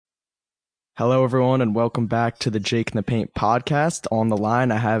Hello, everyone, and welcome back to the Jake in the Paint podcast. On the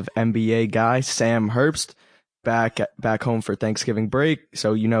line, I have NBA guy Sam Herbst back home for Thanksgiving break.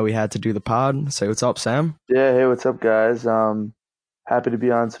 So we had to do the pod. Say what's up, Sam. Yeah, hey, what's up, guys? Happy to be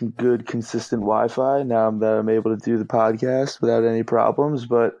on some good, consistent Wi-Fi now that I'm able to do the podcast without any problems.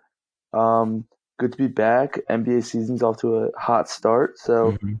 But good to be back. NBA season's off to a hot start,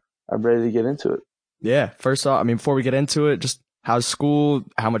 so hmm I'm ready to get into it. Yeah. First off, before we get into it, just how's school?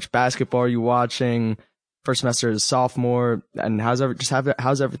 How much basketball are you watching? First semester as a sophomore, and how's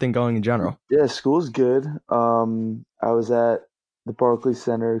everything going in general? Yeah, school's good. I was at the Barclays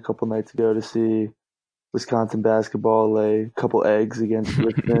Center a couple nights ago to see Wisconsin basketball lay a couple eggs against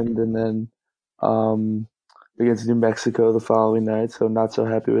Richmond, and then um, against New Mexico the following night. So not so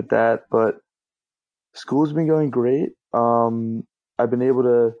happy with that, but school's been going great. I've been able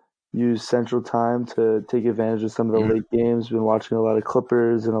to use Central Time to take advantage of some of the Mhm. late games. Been watching a lot of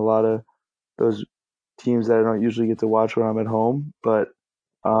Clippers and a lot of those teams that I don't usually get to watch when I'm at home, but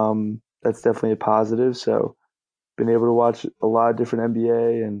that's definitely a positive. So been able to watch a lot of different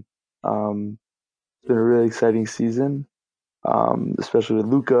NBA, and it's been a really exciting season, especially with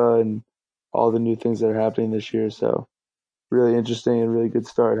Luka and all the new things that are happening this year. So really interesting and really good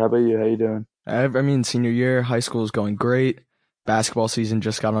start. How about you? How you doing? Senior year, high school is going great. Basketball season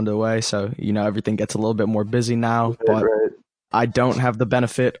just got underway, so everything gets a little bit more busy now. Right, But right. I don't have the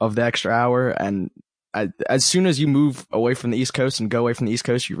benefit of the extra hour, and as soon as you move away from the East Coast and go away from the East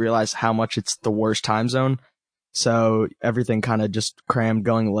Coast, you realize how much it's the worst time zone. So everything kind of just crammed,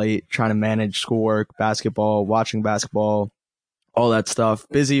 going late, trying to manage schoolwork, basketball, watching basketball, all that stuff.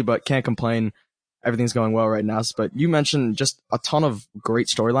 Busy, but can't complain. Everything's going well right now. But you mentioned just a ton of great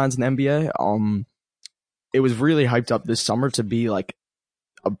storylines in the NBA. It was really hyped up this summer to be like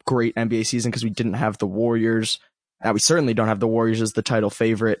a great NBA season because we didn't have the Warriors. Now we certainly don't have the Warriors as the title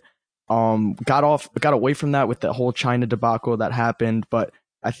favorite. Got away from that with the whole China debacle that happened, but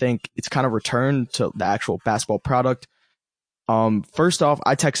I think it's kind of returned to the actual basketball product. First off,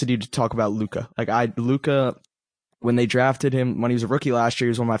 I texted you to talk about Luka. Luka, when they drafted him when he was a rookie last year,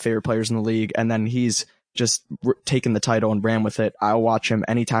 he was one of my favorite players in the league, and then he's just taken the title and ran with it. I'll watch him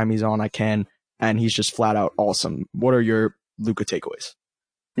anytime he's on. I can, and he's just flat out awesome. What are your Luka takeaways?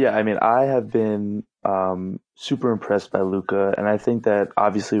 Yeah, I mean, I have been super impressed by Luka, and I think that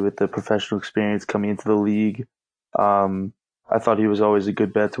obviously with the professional experience coming into the league, um, I thought he was always a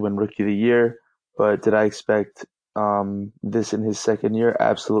good bet to win Rookie of the Year. But did I expect this in his second year?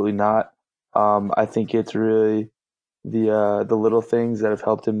 Absolutely not. I think it's really the little things that have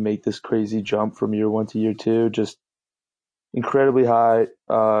helped him make this crazy jump from year one to year two. Just incredibly high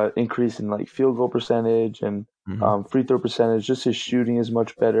increase in like field goal percentage and Mm-hmm. free throw percentage. Just his shooting is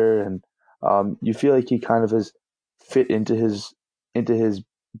much better, and you feel like he kind of has fit into his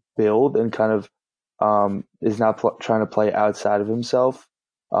build and kind of is not trying to play outside of himself.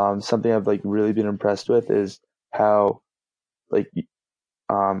 Something I've like really been impressed with is how like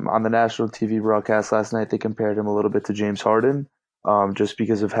on the national TV broadcast last night they compared him a little bit to James Harden, just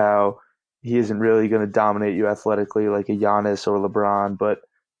because of how he isn't really going to dominate you athletically like a Giannis or LeBron, but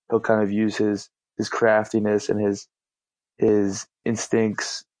he'll kind of use his craftiness and his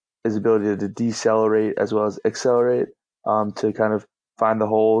instincts, his ability to decelerate as well as accelerate, to kind of find the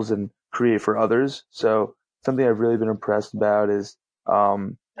holes and create for others. So something I've really been impressed about is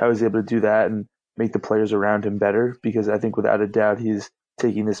how he's able to do that and make the players around him better. Because I think without a doubt he's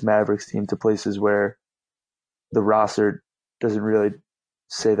taking this Mavericks team to places where the roster doesn't really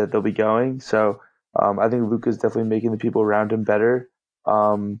say that they'll be going. So I think Luka's definitely making the people around him better.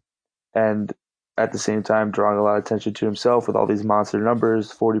 And at the same time drawing a lot of attention to himself with all these monster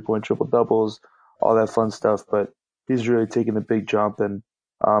numbers, 40-point triple doubles, all that fun stuff. But he's really taking a big jump, and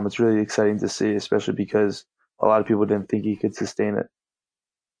it's really exciting to see, especially because a lot of people didn't think he could sustain it.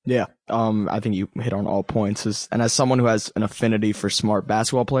 Yeah, I think you hit on all points. And as someone who has an affinity for smart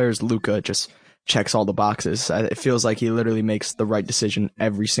basketball players, Luka just checks all the boxes. It feels like he literally makes the right decision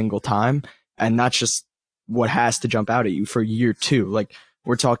every single time, and that's just what has to jump out at you for year two. Like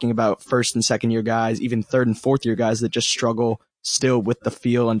we're talking about first and second year guys, even third and fourth year guys that just struggle still with the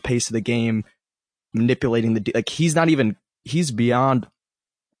feel and pace of the game, manipulating like he's beyond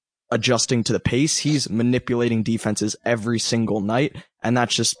adjusting to the pace. He's manipulating defenses every single night, and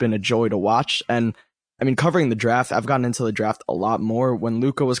that's just been a joy to watch. And covering the draft, I've gotten into the draft a lot more. When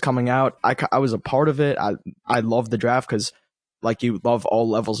Luka was coming out, I was a part of it. I love the draft because, like, you love all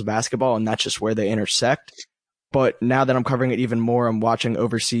levels of basketball, and that's just where they intersect. But now that I'm covering it even more, I'm watching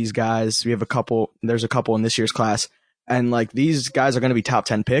overseas guys. There's a couple in this year's class, and like these guys are going to be top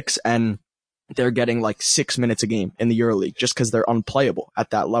 10 picks, and they're getting like 6 minutes a game in the EuroLeague just because they're unplayable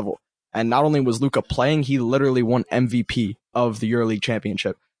at that level. And not only was Luka playing, he literally won MVP of the EuroLeague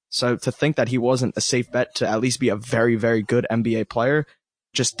championship. So to think that he wasn't a safe bet to at least be a very, very good NBA player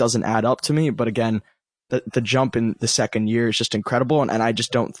just doesn't add up to me. But again, the jump in the second year is just incredible. And I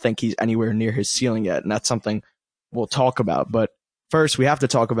just don't think he's anywhere near his ceiling yet. And that's something we'll talk about. But first, we have to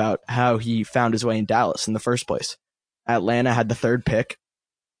talk about how he found his way in Dallas in the first place. Atlanta had the third pick.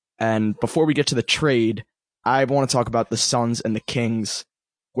 And before we get to the trade, I want to talk about the Suns and the Kings.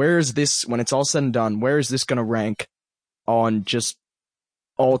 Where is this, when it's all said and done, where is this going to rank on just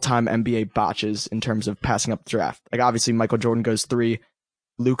all-time NBA botches in terms of passing up the draft? Like, obviously, Michael Jordan goes 3,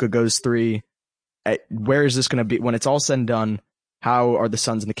 Luka goes 3. Where is this going to be when it's all said and done? How are the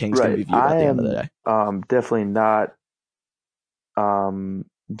Suns and the Kings going to be viewed at the end of the day? Definitely not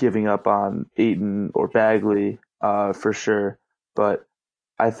giving up on Ayton or Bagley for sure, but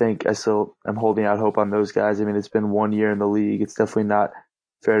I think I still am holding out hope on those guys. I mean, it's been 1 year in the league. It's definitely not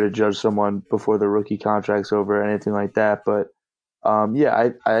fair to judge someone before the rookie contract's over or anything like that. But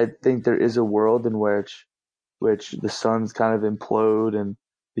I think there is a world in which the Suns kind of implode and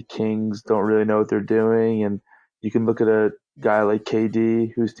the Kings don't really know what they're doing. And you can look at a guy like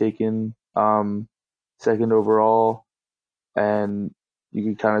KD who's taken second overall, and you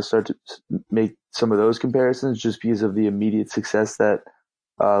can kind of start to make some of those comparisons just because of the immediate success that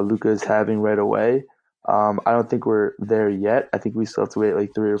Luka is having right away. I don't think we're there yet. I think we still have to wait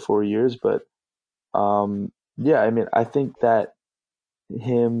like 3 or 4 years. But I mean, I think that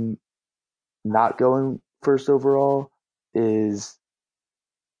him not going first overall was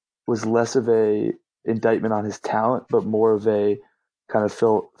less of a indictment on his talent, but more of a kind of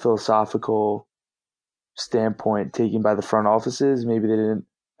philosophical standpoint taken by the front offices. Maybe they didn't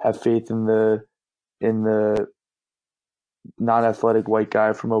have faith in the non-athletic white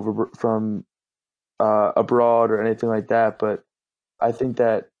guy from abroad or anything like that. But I think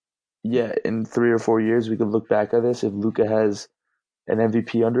that in 3 or 4 years we could look back at this. If Luka has an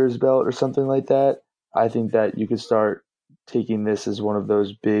MVP under his belt or something like that, I think that you could start taking this as one of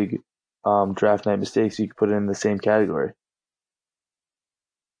those big draft night mistakes. You could put it in the same category.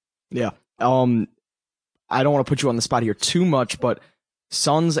 Yeah. I don't want to put you on the spot here too much, but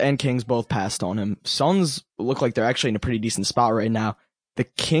Suns and Kings both passed on him. Suns look like they're actually in a pretty decent spot right now. The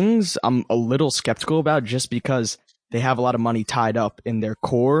Kings, I'm a little skeptical about just because they have a lot of money tied up in their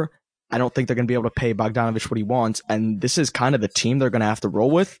core. I don't think they're going to be able to pay Bogdanovich what he wants, and this is kind of the team they're going to have to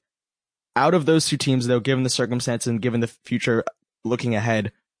roll with. Out of those two teams, though, given the circumstances and given the future looking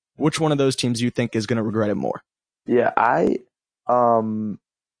ahead, which one of those teams do you think is going to regret it more? Yeah, I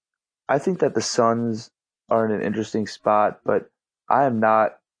think that the Suns are in an interesting spot, but I am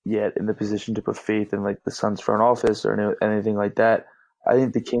not yet in the position to put faith in like the Suns front office or anything like that. I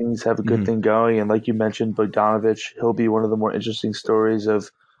think the Kings have a good thing going, and like you mentioned, Bogdanovich, he'll be one of the more interesting stories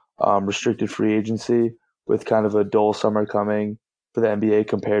of restricted free agency with kind of a dull summer coming for the NBA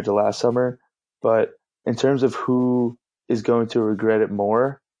compared to last summer. But in terms of who is going to regret it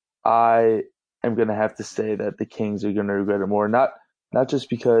more, I am going to have to say that the Kings are going to regret it more. Not just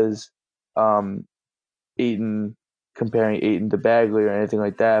because comparing Ayton to Bagley or anything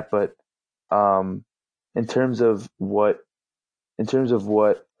like that, but in terms of what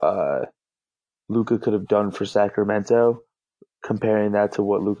Luka could have done for Sacramento, comparing that to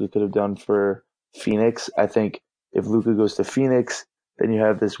what Luka could have done for Phoenix, I think if Luka goes to Phoenix, then you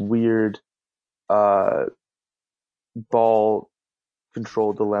have this weird ball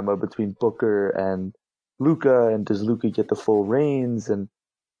control dilemma between Booker and Luka, and does Luka get the full reins, and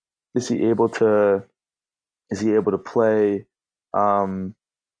is he able to play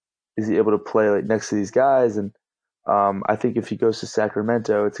like next to these guys? And I think if he goes to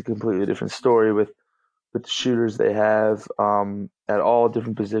Sacramento, it's a completely different story with the shooters they have at all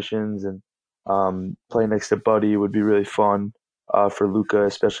different positions, and playing next to Buddy would be really fun for Luka,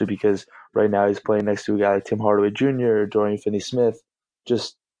 especially because right now he's playing next to a guy like Tim Hardaway Jr. or Dorian Finney-Smith,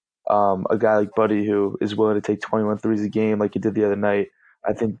 just a guy like Buddy who is willing to take 21 threes a game like he did the other night.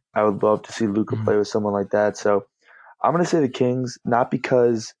 I think I would love to see Luka play with someone like that. So I'm going to say the Kings, not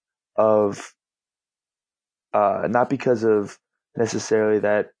because of necessarily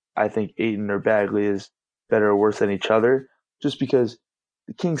that I think Ayton or Bagley is better or worse than each other, just because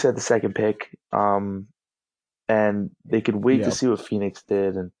the Kings had the second pick, and they could wait to see what Phoenix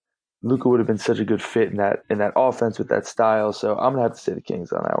did, and Luka would have been such a good fit in that offense with that style. So I'm gonna have to say the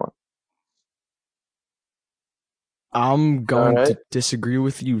Kings on that one. I'm going to disagree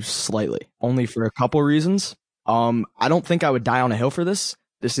with you slightly, only for a couple reasons. I don't think I would die on a hill for this.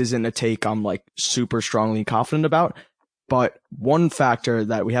 This isn't a take I'm like super strongly confident about, but one factor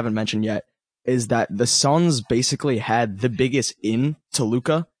that we haven't mentioned yet is that the Suns basically had the biggest in to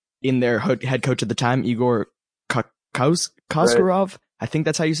Luka in their head coach at the time, Igor Koskarov. I think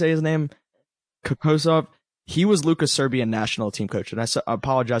that's how you say his name. Kokosov. He was Luka's Serbian national team coach, and I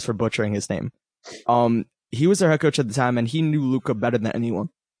apologize for butchering his name. He was their head coach at the time, and he knew Luka better than anyone.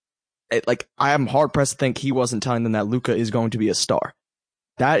 I am hard pressed to think he wasn't telling them that Luka is going to be a star.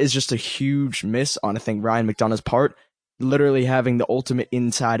 That is just a huge miss on, I think, Ryan McDonough's part. Literally having the ultimate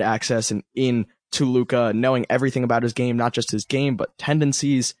inside access and in to Luka, knowing everything about his game, not just his game, but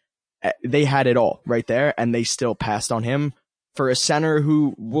tendencies. They had it all right there, and they still passed on him for a center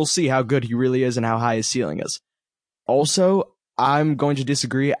who we'll see how good he really is and how high his ceiling is. Also, I'm going to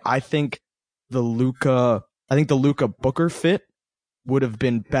disagree. I think the Luka Booker fit would have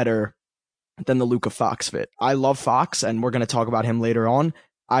been better than the Luka Fox fit. I love Fox, and we're going to talk about him later on.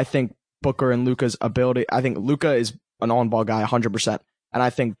 I think Booker and Luka's ability, I think Luka is an on-ball guy 100%, and I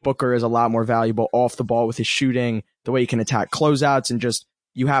think Booker is a lot more valuable off the ball with his shooting, the way he can attack closeouts, and just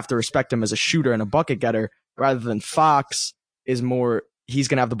you have to respect him as a shooter and a bucket getter rather than Fox is more, he's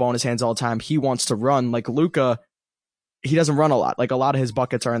going to have the ball in his hands all the time. He wants to run. Like Luka, he doesn't run a lot. Like a lot of his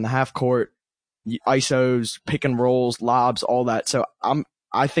buckets are in the half court, ISOs, pick and rolls, lobs, all that. So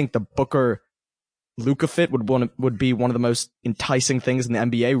I think the Booker Luka fit would be one of the most enticing things in the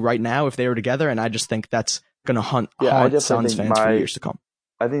NBA right now if they were together, and I just think that's going to haunt Suns fans for years to come.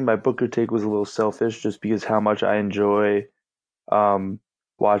 I think my Booker take was a little selfish just because how much I enjoy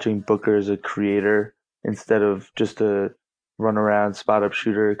watching Booker as a creator instead of just a run around, spot up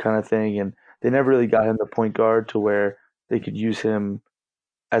shooter kind of thing. And they never really got him the point guard to where they could use him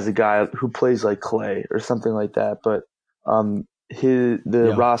as a guy who plays like Clay or something like that. But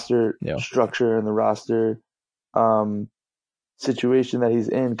roster structure and the roster situation that he's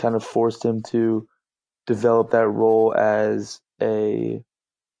in kind of forced him to develop that role as more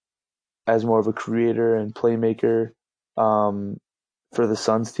of a creator and playmaker for the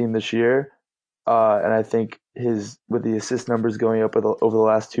Suns team this year. And I think with the assist numbers going up over the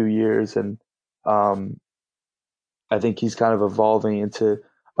last 2 years, and I think he's kind of evolving into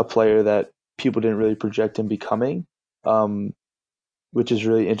a player that people didn't really project him becoming, which is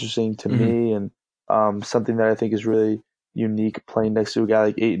really interesting to me, and something that I think is really unique playing next to a guy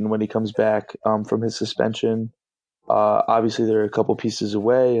like Ayton when he comes back from his suspension. Obviously, they're a couple pieces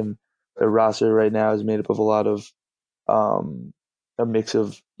away, and their roster right now is made up of a lot of a mix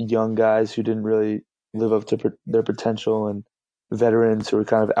of young guys who didn't really live up to their potential and veterans who are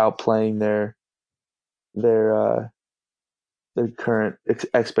kind of outplaying their current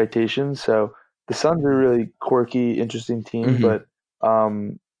expectations. So the Suns are a really quirky, interesting team, but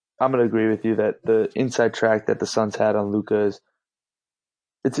I'm going to agree with you that the inside track that the Suns had on Luka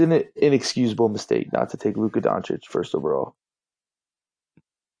it's an inexcusable mistake not to take Luka Doncic first overall.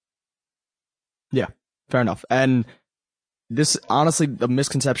 Yeah, fair enough. And this, honestly, the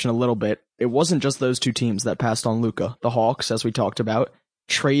misconception a little bit, it wasn't just those two teams that passed on Luka. The Hawks, as we talked about,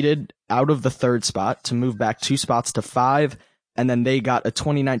 traded out of the 3rd spot to move back 2 spots to 5, and then they got a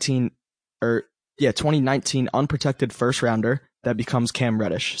 2019 unprotected first rounder that becomes Cam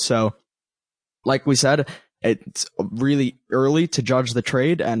Reddish. So, like we said, it's really early to judge the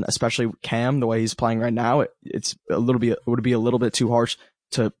trade, and especially Cam, the way he's playing right now, it would be a little bit too harsh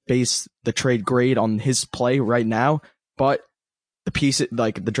to base the trade grade on his play right now. But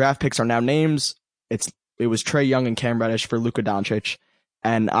the draft picks are now names. It was Trae Young and Cam Reddish for Luka Doncic,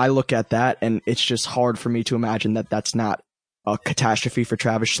 and I look at that, and it's just hard for me to imagine that that's not a catastrophe for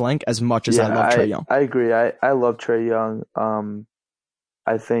Travis Schlenk as much as I love Trae Young. I agree. I love Trae Young.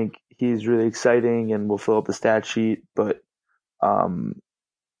 I think he's really exciting and will fill up the stat sheet, but the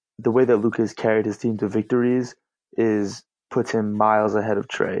way that Luka has carried his team to victories puts him miles ahead of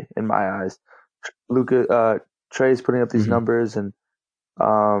Trae in my eyes. Trae is putting up these numbers, and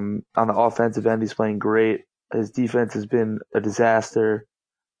on the offensive end, he's playing great. His defense has been a disaster,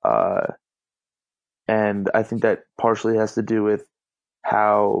 and I think that partially has to do with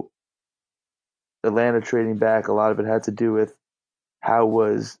how Atlanta trading back. A lot of it had to do with how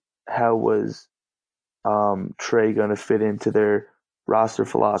was Trae going to fit into their roster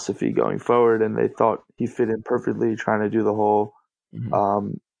philosophy going forward, and they thought he fit in perfectly, trying to do the whole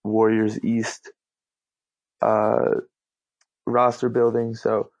Warriors East roster building.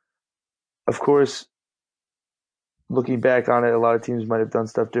 So, of course, looking back on it, a lot of teams might have done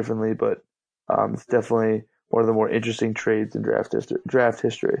stuff differently, but it's definitely one of the more interesting trades in draft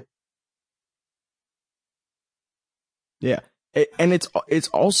history. Yeah. And it's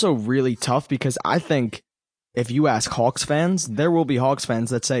also really tough because I think if you ask Hawks fans, there will be Hawks fans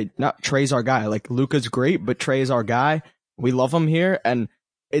that say, no, Trae's our guy. Like, Luka's great, but Trae's our guy. We love him here. And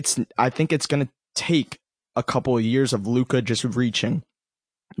I think it's going to take a couple of years of Luka just reaching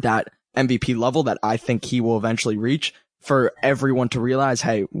that MVP level that I think he will eventually reach, for everyone to realize,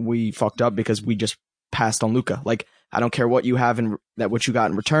 hey, we fucked up because we just passed on Luka. Like, I don't care what you have in that, what you got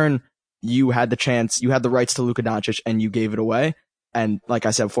in return. You had the chance, you had the rights to Luka Doncic, and you gave it away. And like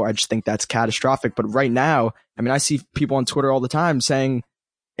I said before, I just think that's catastrophic. But right now, I mean, I see people on Twitter all the time saying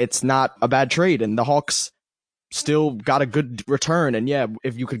it's not a bad trade, and the Hawks still got a good return. And yeah,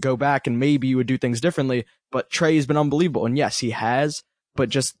 if you could go back and maybe you would do things differently, but Trey has been unbelievable. And yes, he has, but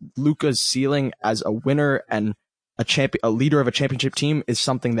just Luka's ceiling as a winner and a leader of a championship team is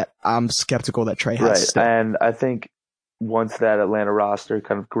something that I'm skeptical that Trey has. Right. Still. And I think once that Atlanta roster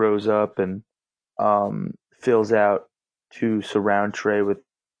kind of grows up and fills out to surround Trey with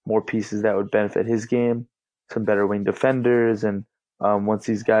more pieces that would benefit his game, some better wing defenders, and once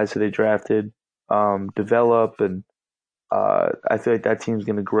these guys who they drafted develop, and I feel like that team's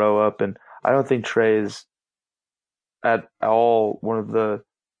going to grow up. And I don't think Trey is at all one of the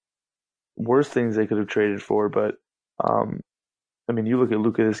worst things they could have traded for. But I mean, you look at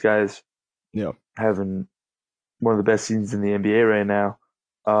Luka, this guy's having one of the best seasons in the NBA right now,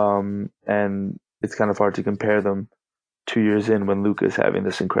 and it's kind of hard to compare them 2 years in when Luka's having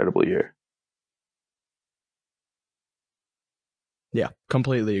this incredible year. Yeah,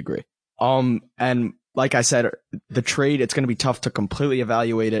 completely agree. And like I said, the trade, it's going to be tough to completely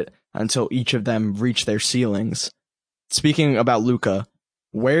evaluate it until each of them reach their ceilings. Speaking about Luka,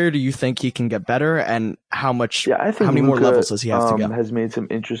 where do you think he can get better, and how much? Yeah, I think how many Luka, more levels does he have to go? Has made some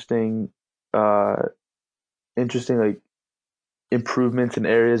interesting like improvements in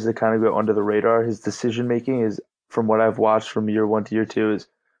areas that kind of go under the radar. His decision making is, from what I've watched from year 1 to year 2, is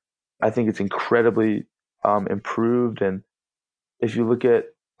I think it's incredibly improved. And if you look at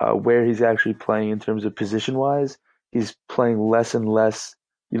where he's actually playing in terms of position wise, he's playing less and less.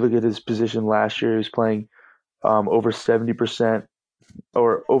 You look at his position last year, he was playing over 70%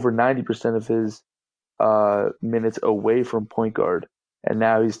 or over 90% of his minutes away from point guard. And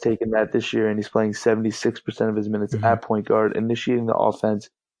now he's taken that this year and he's playing 76% of his minutes at point guard, initiating the offense,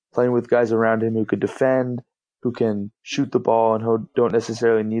 playing with guys around him who could defend, who can shoot the ball, and who don't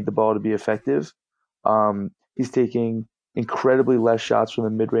necessarily need the ball to be effective. He's taking incredibly less shots from the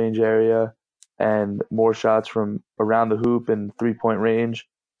mid-range area and more shots from around the hoop and three-point range.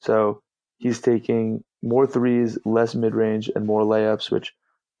 So he's taking more threes, less mid-range, and more layups, which,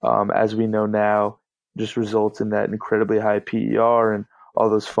 as we know now, just results in that incredibly high PER and all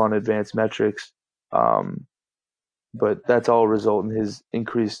those fun advanced metrics. But that's all result in his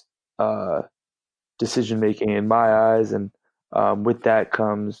increased decision-making in my eyes. And with that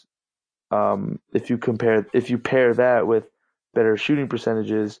comes, if you pair that with better shooting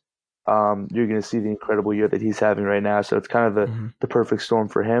percentages, you're going to see the incredible year that he's having right now. So it's kind of the perfect storm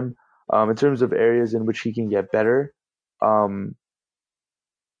for him. In terms of areas in which he can get better, I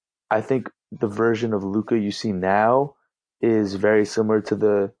think the version of Luka you see now is very similar to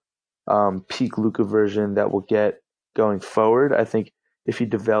the peak Luka version that we'll get going forward. I think if he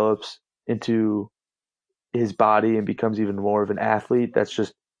develops into his body and becomes even more of an athlete, that's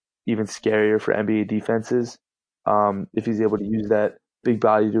just even scarier for NBA defenses. If he's able to use that big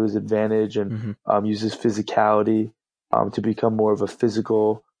body to his advantage and use his physicality to become more of a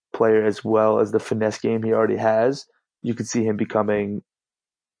physical player as well as the finesse game he already has, you could see him becoming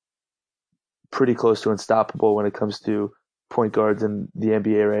pretty close to unstoppable when it comes to point guards in the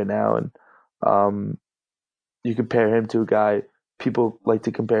NBA right now. And you compare him to a guy, people like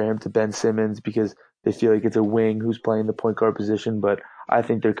to compare him to Ben Simmons because they feel like it's a wing who's playing the point guard position, but I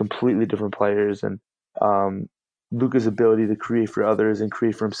think they're completely different players. And Luka's ability to create for others and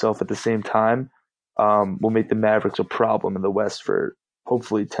create for himself at the same time will make the Mavericks a problem in the West for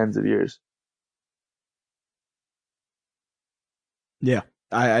hopefully tens of years. Yeah,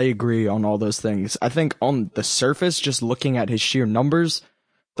 I agree on all those things. I think on the surface, just looking at his sheer numbers,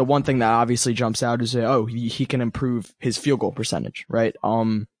 the one thing that obviously jumps out is, he can improve his field goal percentage, right?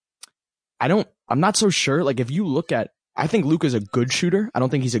 I'm not so sure. Like, if you look at, I think Luka's a good shooter. I don't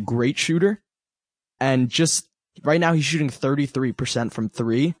think he's a great shooter. And just right now he's shooting 33% from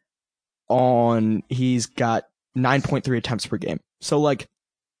three he's got 9.3 attempts per game. So like,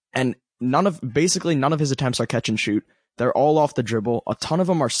 and basically none of his attempts are catch and shoot. They're all off the dribble. A ton of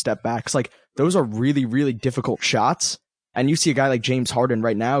them are step backs. Like, those are really, really difficult shots. And you see a guy like James Harden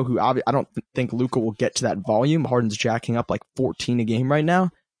right now, who I don't think Luka will get to that volume. Harden's jacking up like 14 a game right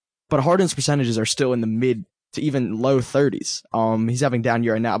now, but Harden's percentages are still in the mid to even low 30s. He's having down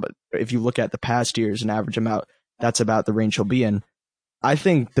year right now, but if you look at the past years and average him out, that's about the range he'll be in. I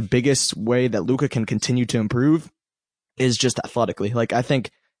think the biggest way that Luka can continue to improve is just athletically. Like, I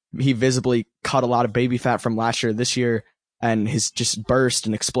think he visibly cut a lot of baby fat from last year. This year, and his just burst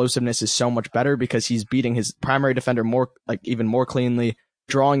and explosiveness is so much better because he's beating his primary defender even more cleanly,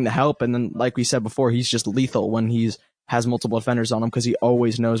 drawing the help. And then, like we said before, he's just lethal when has multiple defenders on him because he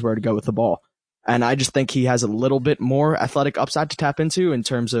always knows where to go with the ball. And I just think he has a little bit more athletic upside to tap into in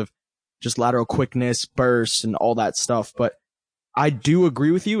terms of just lateral quickness, bursts, and all that stuff. But I do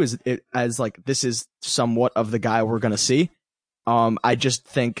agree with you as like this is somewhat of the guy we're gonna see. I just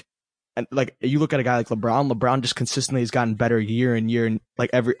think, and like you look at a guy like LeBron. LeBron just consistently has gotten better year and year, and like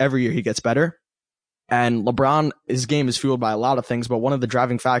every year he gets better. And LeBron, his game is fueled by a lot of things, but one of the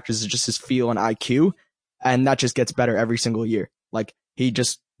driving factors is just his feel and IQ, and that just gets better every single year. Like he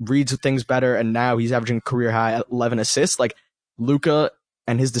just reads things better, and now he's averaging a career high at 11 assists. Like Luka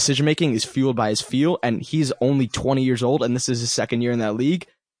and his decision making is fueled by his feel, and he's only 20 years old, and this is his second year in that league.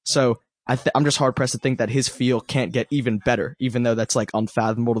 So I'm just hard pressed to think that his feel can't get even better, even though that's like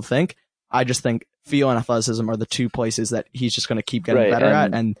unfathomable to think. I just think feel and athleticism are the two places that he's just going to keep getting better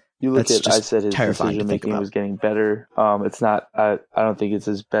at, and you look that's at, I said his decision making was getting better. It's not. I don't think it's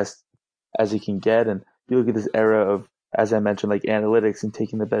as best as he can get. And you look at this era of, as I mentioned, like analytics and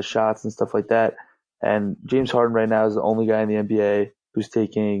taking the best shots and stuff like that. And James Harden right now is the only guy in the NBA who's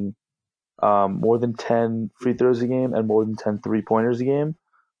taking more than 10 free throws a game and more than 10 3-pointers a game.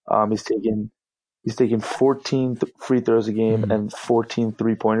 He's taking 14 free throws a game and 14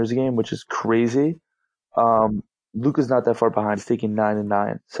 3-pointers a game, which is crazy. Luka's not that far behind. He's taking 9 and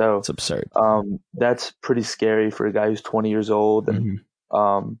 9. So it's absurd. That's pretty scary for a guy who's 20 years old. And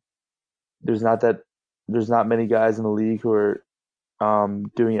there's not many guys in the league who are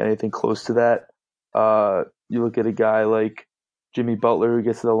doing anything close to that. You look at a guy like Jimmy Butler who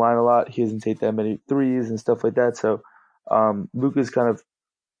gets to the line a lot. He doesn't take that many threes and stuff like that. So Luka's kind of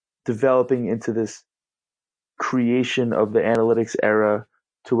developing into this creation of the analytics era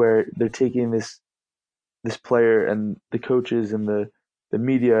to where they're taking this player and the coaches and the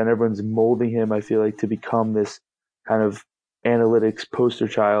media and everyone's molding him, I feel like, to become this kind of analytics poster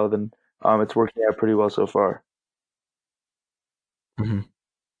child, and it's working out pretty well so far.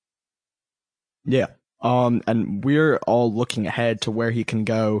 Yeah. And we're all looking ahead to where he can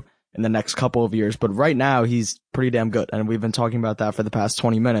go in the next couple of years, but right now he's pretty damn good, and we've been talking about that for the past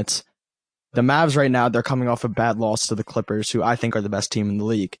 20 minutes. The Mavs right now, they're coming off a bad loss to the Clippers, who I think are the best team in the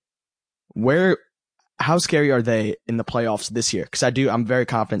league. How scary are they in the playoffs this year? Because I'm very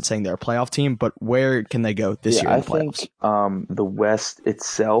confident saying they're a playoff team, but where can they go this year in the playoffs? I think the West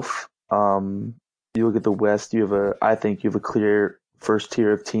itself, you look at the West, I think you have a clear first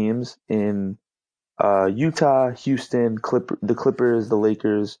tier of teams in Utah, Houston, the Clippers, the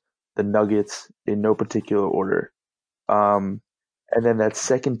Lakers, the Nuggets, in no particular order. And then that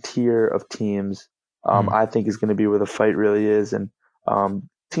second tier of teams, I think is going to be where the fight really is. And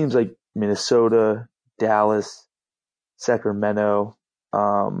teams like Minnesota, Dallas, Sacramento,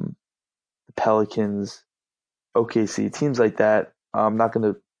 the Pelicans, OKC, teams like that. I'm not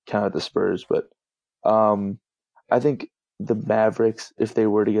going to count out the Spurs, but I think the Mavericks, if they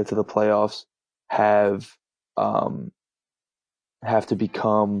were to get to the playoffs, have to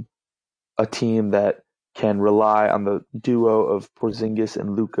become a team that can rely on the duo of Porzingis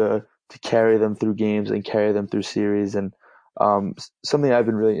and Luka to carry them through games and carry them through series. And something I've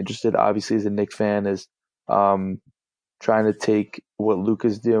been really interested, obviously, as a Knicks fan, is trying to take what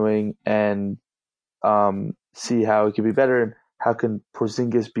Luka's doing and see how it could be better, and how can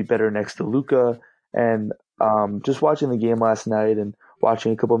Porzingis be better next to Luka. And just watching the game last night and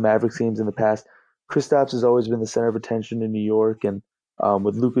watching a couple of Mavericks games in the past, Kristaps has always been the center of attention in New York, and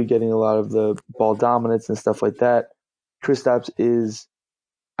with Luka getting a lot of the ball dominance and stuff like that, Kristaps is,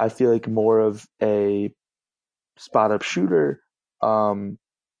 I feel like, more of a spot-up shooter.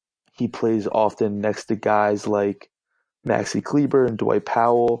 He plays often next to guys like Maxi Kleber and Dwight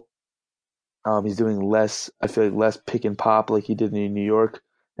Powell. He's doing less pick and pop like he did in New York,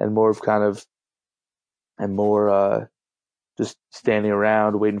 and more just standing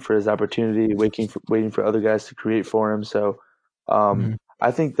around waiting for his opportunity, waiting for other guys to create for him. So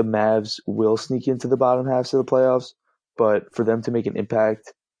I think the Mavs will sneak into the bottom halves of the playoffs, but for them to make an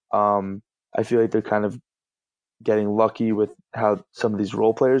impact, I feel like they're kind of getting lucky with how some of these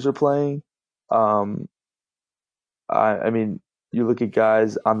role players are playing. I mean, you look at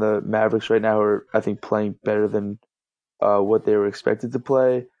guys on the Mavericks right now who are, I think, playing better than what they were expected to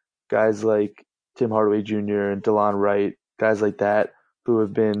play. Guys like Tim Hardaway Jr. and DeLon Wright, guys like that, who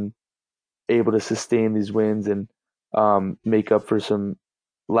have been able to sustain these wins and make up for some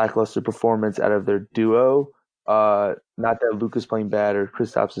lackluster performance out of their duo. Not that Luka's playing bad or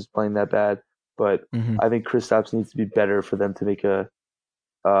Kristaps is playing that bad, but I think Kristaps needs to be better for them to make a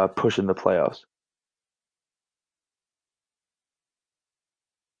push in the playoffs.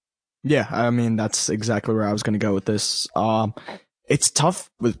 Yeah, I mean that's exactly where I was going to go with this. It's tough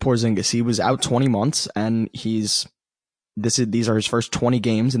with Porzingis. He was out 20 months, and these are his first 20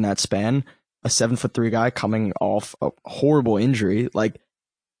 games in that span. A 7'3" guy coming off a horrible injury. Like,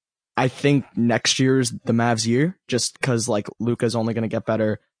 I think next year's the Mavs' year, just because like Luka's only going to get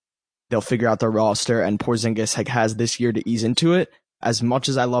better. They'll figure out their roster, and Porzingis has this year to ease into it. As much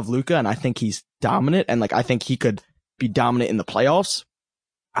as I love Luka, and I think he's dominant, and like I think he could be dominant in the playoffs,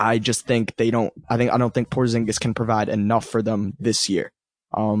 I just think they don't. I don't think Porzingis can provide enough for them this year.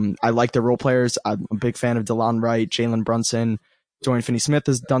 I like the role players. I'm a big fan of DeLon Wright, Jalen Brunson, Dorian Finney-Smith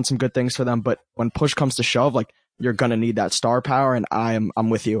has done some good things for them. But when push comes to shove, like you're gonna need that star power, and I'm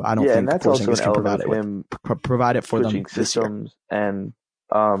with you. I don't Yeah, and think that's also an Porzingis can element of him provide it for them switching this year. systems. And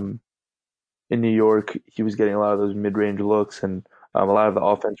in New York, he was getting a lot of those mid-range looks, and a lot of the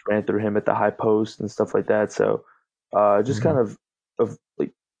offense ran through him at the high post and stuff like that. So just Mm-hmm. kind of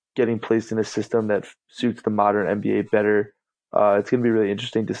like getting placed in a system that suits the modern NBA better. It's going to be really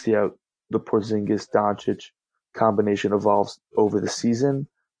interesting to see how the Porzingis Doncic combination evolves over the season,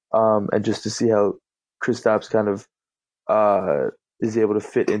 and just to see how Kristaps kind of is able to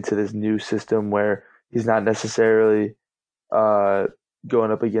fit into this new system where he's not necessarily uh,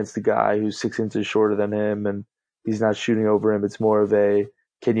 going up against a guy who's 6 inches shorter than him, and he's not shooting over him. It's more of a,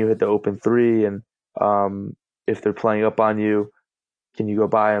 can you hit the open three, and if they're playing up on you, can you go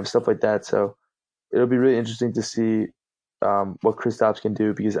by him, stuff like that. So it'll be really interesting to see what Kristaps can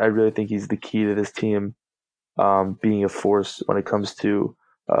do, because I really think he's the key to this team being a force when it comes to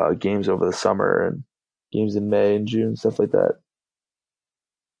games over the summer and games in May and June, stuff like that.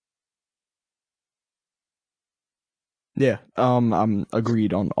 Yeah, I'm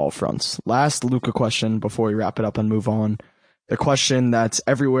agreed on all fronts. Last Luca question before we wrap it up and move on. The question that's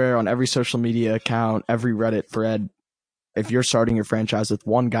everywhere on every social media account, every Reddit thread. If you're starting your franchise with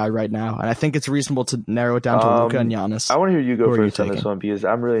one guy right now, and I think it's reasonable to narrow it down to Luca and I Giannis, want to hear you go who are you first on this taking? one, because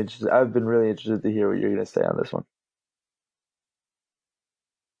I'm really interested. I've been really interested to hear what you're going to say on this one.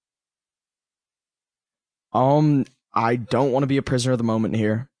 Um, I don't want to be a prisoner of the moment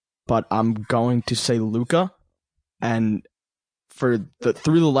here, but I'm going to say Luca, and through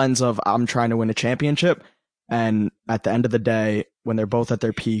the lens of I'm trying to win a championship, and at the end of the day, when they're both at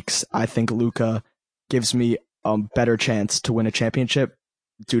their peaks, I think Luca gives me a better chance to win a championship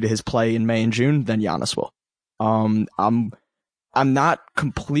due to his play in May and June than Giannis will. Um, I'm I'm not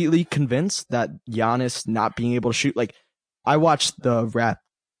completely convinced that Giannis not being able to shoot. Like, I watched the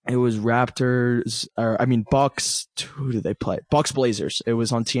it was Raptors, or I mean Bucks. Who did they play? Bucks Blazers. It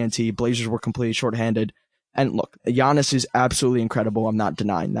was on TNT. Blazers were completely shorthanded. And look, Giannis is absolutely incredible. I'm not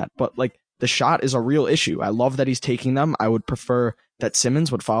denying that. But like, the shot is a real issue. I love that he's taking them. I would prefer that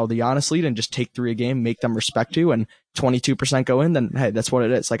Simmons would follow the Giannis lead and just take three a game, make them respect you, and 22% go in. Then hey, that's what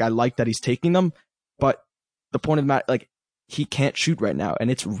it is. Like, I like that he's taking them, but the point of the matter, like, he can't shoot right now,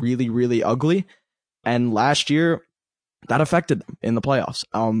 and it's really, really ugly. And last year, that affected them in the playoffs.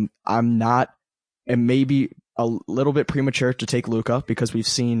 I'm not, and maybe a little bit premature to take Luka, because we've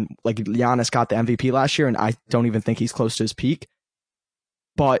seen like Giannis got the MVP last year, and I don't even think he's close to his peak.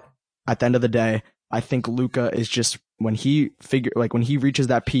 But at the end of the day, I think Luka is just when when he reaches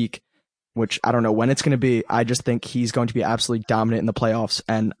that peak, which I don't know when it's going to be. I just think he's going to be absolutely dominant in the playoffs,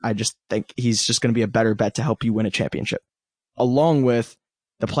 and I just think he's just going to be a better bet to help you win a championship, along with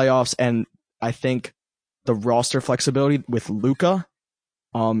the playoffs. And I think the roster flexibility with Luka,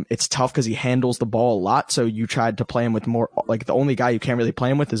 it's tough because he handles the ball a lot. So you tried to play him with more, like the only guy you can't really play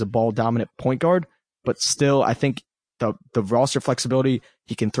him with is a ball dominant point guard. But still, I think the roster flexibility,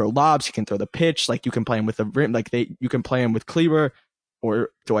 he can throw lobs, he can throw the pitch, like you can play him with the rim, you can play him with Kleber or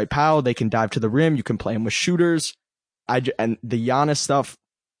Dwight Powell. They can dive to the rim. You can play him with shooters. And the Giannis stuff,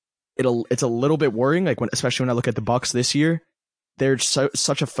 it's a little bit worrying. Like especially when I look at the Bucks this year, there's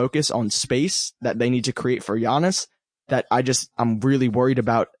such a focus on space that they need to create for Giannis that I'm really worried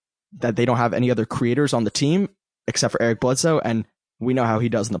about that they don't have any other creators on the team except for Eric Bledsoe, and we know how he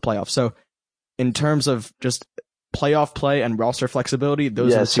does in the playoffs. So in terms of just playoff play and roster flexibility,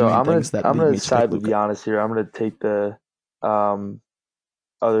 those are Yeah, the two so main I'm gonna things that I'm lead gonna me to pick side with Luka. Giannis here. I'm gonna take the um,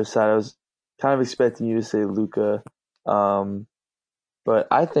 other side. I was kind of expecting you to say Luca, um, but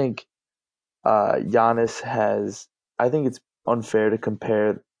I think Giannis has. I think it's unfair to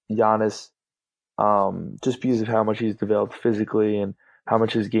compare Giannis just because of how much he's developed physically and how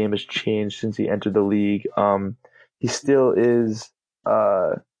much his game has changed since he entered the league. He still is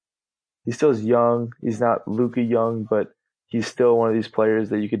uh, he still is young. He's not Luka young, but he's still one of these players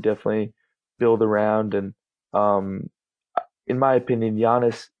that you could definitely build around. And um, in my opinion,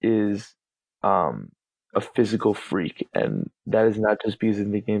 Giannis is um, a physical freak, and that is not just because he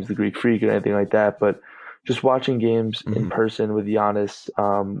nicknames the Greek Freak or anything like that, but just watching games in Hmm. person with Giannis,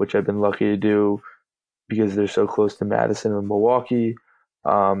 which I've been lucky to do because they're so close to Madison and Milwaukee,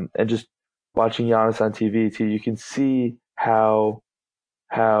 and just watching Giannis on TV too, you can see how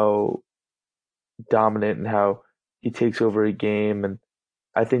dominant and how he takes over a game. And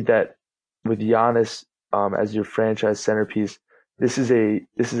I think that with Giannis as your franchise centerpiece, this is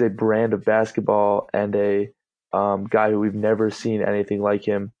a brand of basketball and a guy who we've never seen anything like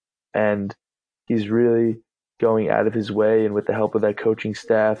him, and he's really going out of his way, and with the help of that coaching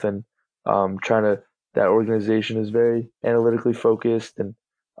staff and trying to that organization is very analytically focused, and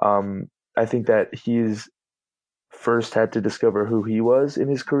I think that he's first had to discover who he was in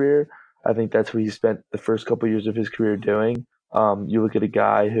his career. I think that's what he spent the first couple of years of his career doing. You look at a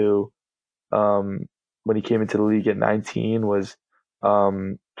guy who, when he came into the league at 19, was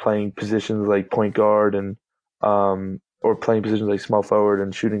playing positions like point guard and or playing positions like small forward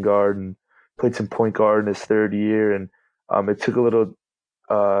and shooting guard, and played some point guard in his third year. And it took a little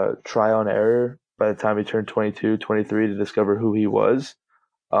trial and error by the time he turned 22, 23 to discover who he was.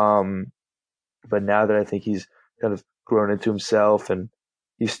 Um, but now that I think he's kind of grown into himself and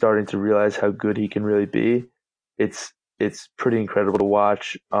he's starting to realize how good he can really be, it's pretty incredible to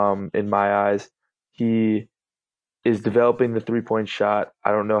watch. In my eyes, he is developing the 3 point shot.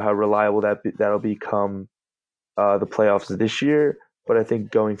 I don't know how reliable that'll become the playoffs this year, but I think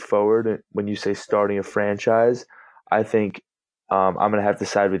going forward, when you say starting a franchise, I think I'm gonna have to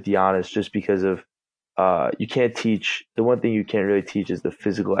side with Giannis just because of you can't teach the one thing you can't really teach is the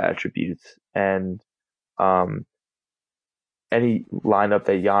physical attributes, and um, any lineup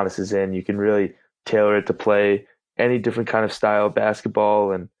that Giannis is in, you can really tailor it to play any different kind of style of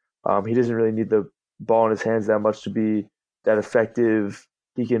basketball. And he doesn't really need the ball in his hands that much to be that effective.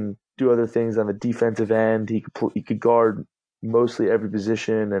 He can do other things on the defensive end. He could guard mostly every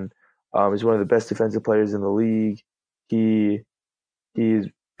position, and he's one of the best defensive players in the league. He he's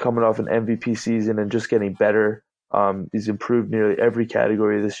coming off an MVP season and just getting better. He's improved nearly every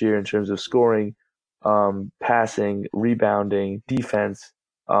category this year in terms of scoring, passing, rebounding, defense.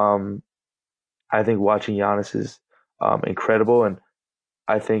 Um, I think watching Giannis is incredible, and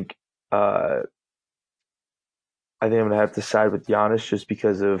I think uh, I think I'm gonna have to side with Giannis just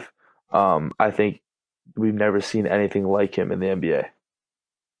because of I think we've never seen anything like him in the NBA.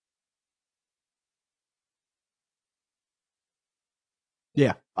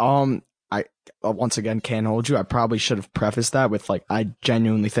 Yeah. I once again can't hold you. I probably should have prefaced that with like, I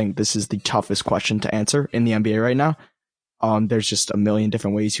genuinely think this is the toughest question to answer in the NBA right now. There's just a million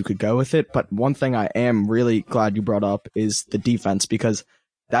different ways you could go with it. But one thing I am really glad you brought up is the defense, because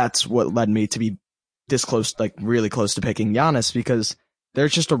that's what led me to be this close, like really close to picking Giannis, because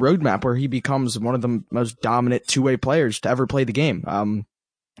there's just a roadmap where he becomes one of the most dominant two-way players to ever play the game.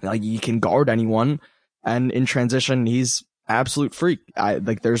 Like he can guard anyone, and in transition, he's absolute freak.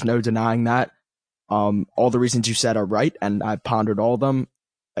 There's no denying that. All the reasons you said are right, and I pondered all of them.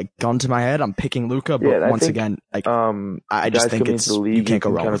 Like gun to my head, I'm picking Luca, Yeah, but and I once think again, like I just guys think coming into the you league, you can't go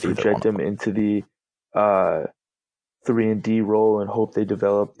can wrong kind of with either one project of them them. into the uh, 3 and D role and hope they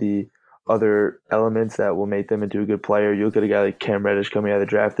develop the other elements that will make them into a good player. You look at a guy like Cam Reddish coming out of the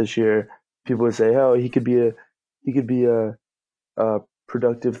draft this year. People would say, "Oh, he could be a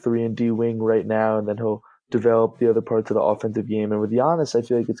productive 3 and D wing right now, and then he'll develop the other parts of the offensive game." And with Giannis, I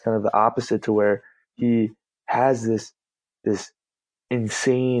feel like it's kind of the opposite, to where he has this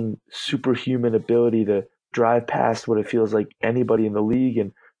insane superhuman ability to drive past what it feels like anybody in the league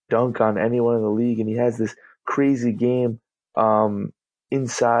and dunk on anyone in the league. And he has this crazy game um,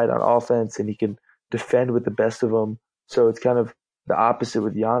 inside on offense, and he can defend with the best of them. So it's kind of the opposite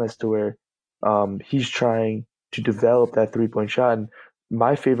with Giannis, to where he's trying to develop that 3 point shot. And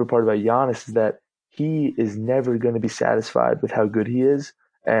my favorite part about Giannis is that he is never going to be satisfied with how good he is.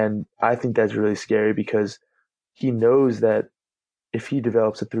 And I think that's really scary, because he knows that if he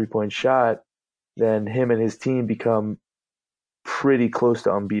develops a 3 point shot, then him and his team become pretty close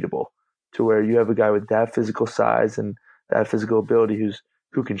to unbeatable. To where you have a guy with that physical size and that physical ability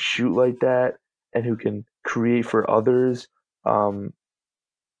who can shoot like that and who can create for others. Um,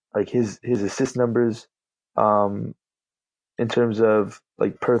 like his assist numbers, um, in terms of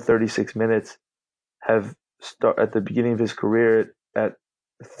like per 36 minutes, have start at the beginning of his career at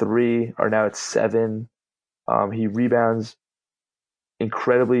 3, are now at 7. He rebounds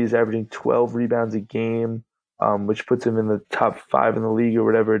incredibly. He's averaging 12 rebounds a game, which puts him in the top 5 in the league or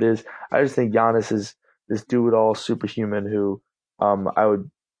whatever it is. I just think Giannis is this do-it-all superhuman who I would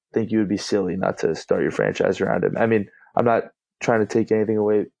think you would be silly not to start your franchise around him. I mean, I'm not trying to take anything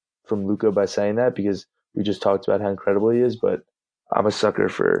away from Luka by saying that, because we just talked about how incredible he is, but I'm a sucker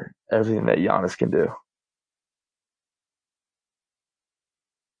for everything that Giannis can do.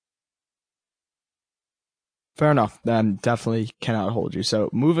 Fair enough. Then definitely cannot hold you. So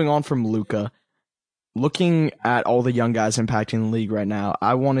moving on from Luca, looking at all the young guys impacting the league right now,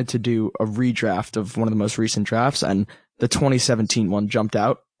 I wanted to do a redraft of one of the most recent drafts, and the 2017 one jumped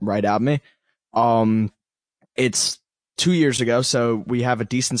out right at me. It's 2 years ago, so we have a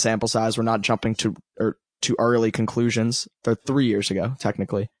decent sample size. We're not jumping to early conclusions. They're 3 years ago,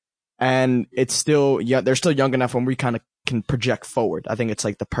 technically. And it's still, yeah, they're still young enough when we kind of can project forward. I think it's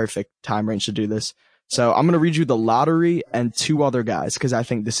like the perfect time range to do this. So I'm going to read you the lottery and two other guys because I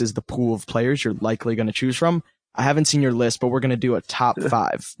think this is the pool of players you're likely going to choose from. I haven't seen your list, but we're going to do a top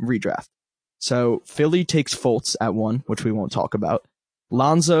 5 redraft. So Philly takes Fultz at 1, which we won't talk about.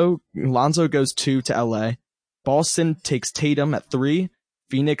 Lonzo goes 2 to LA. Boston takes Tatum at 3.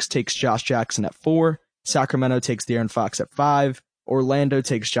 Phoenix takes Josh Jackson at 4. Sacramento takes De'Aaron Fox at 5. Orlando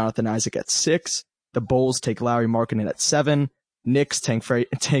takes Jonathan Isaac at 6. The Bulls take Lauri Markkanen at 7. Knicks take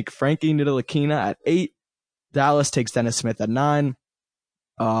Frankie Ntilikina at 8. Dallas takes Dennis Smith at 9.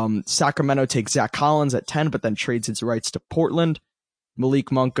 Sacramento takes Zach Collins at 10, but then trades his rights to Portland.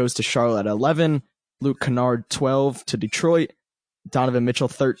 Malik Monk goes to Charlotte at 11. Luke Kennard 12 to Detroit. Donovan Mitchell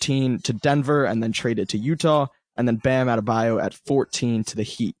 13 to Denver, and then traded to Utah. And then Bam Adebayo at 14 to the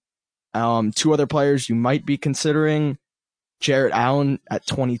Heat. Two other players you might be considering: Jarrett Allen at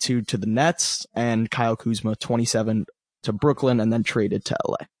 22 to the Nets, and Kyle Kuzma 27 to Brooklyn, and then traded to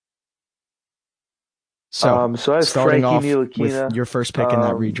LA. So I have starting Frankie off Ntilikina, with your first pick in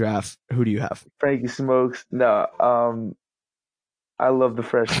that redraft, who do you have? Frankie Smokes. No, I love the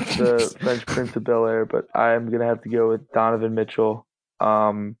French Prince of Bel-Air, but I'm gonna have to go with Donovan Mitchell.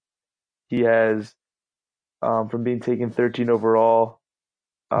 He has, from being taken 13 overall,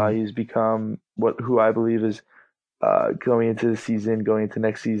 he's become who I believe is going into the season, going into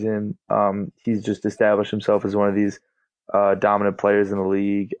next season. He's just established himself as one of these dominant players in the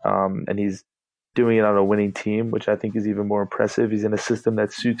league, and he's doing it on a winning team, which I think is even more impressive. He's in a system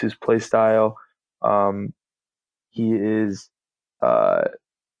that suits his play style. He is a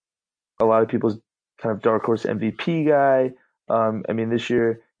lot of people's kind of dark horse MVP guy. I mean, this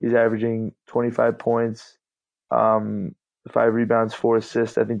year he's averaging 25 points, 5 rebounds, 4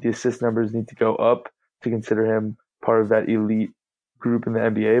 assists. I think the assist numbers need to go up to consider him part of that elite group in the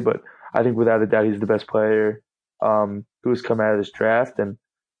NBA. But I think without a doubt, he's the best player who has come out of this draft. And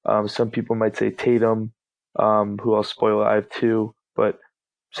some people might say Tatum, who I'll spoil. I have 2, but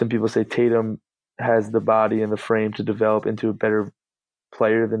some people say Tatum has the body and the frame to develop into a better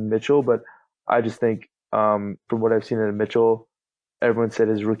player than Mitchell. But I just think from what I've seen in Mitchell, everyone said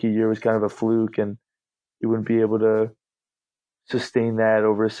his rookie year was kind of a fluke and he wouldn't be able to sustain that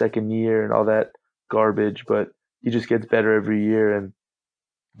over a second year and all that garbage. But he just gets better every year, and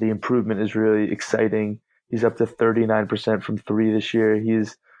the improvement is really exciting. He's up to 39% from 3 this year.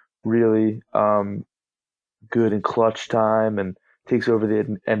 He's really good in clutch time and takes over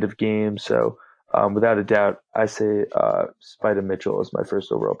the end of games. So without a doubt, I say Spida Mitchell is my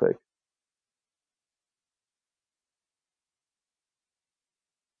first overall pick.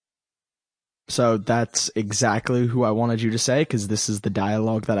 So that's exactly who I wanted you to say, because this is the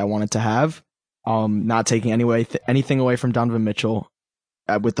dialogue that I wanted to have. Not taking anything away from Donovan Mitchell.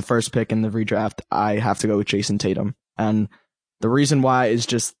 With the first pick in the redraft, I have to go with Jason Tatum. And the reason why is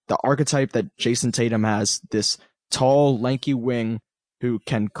just the archetype that Jason Tatum has, this tall, lanky wing who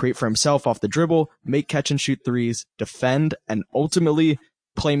can create for himself off the dribble, make catch and shoot threes, defend, and ultimately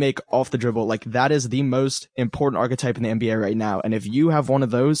play make off the dribble. Like, that is the most important archetype in the NBA right now. And if you have one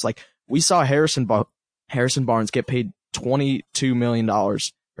of those, like, we saw Harrison Barnes get paid $22 million or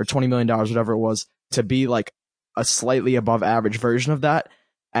 $20 million, whatever it was, to be like a slightly above average version of that.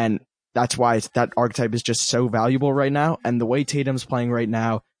 And that's why that archetype is just so valuable right now. And the way Tatum's playing right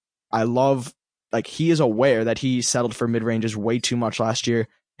now, I love, like, he is aware that he settled for mid-ranges way too much last year.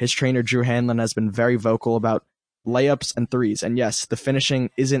 His trainer, Drew Hanlon, has been very vocal about layups and threes. And yes, the finishing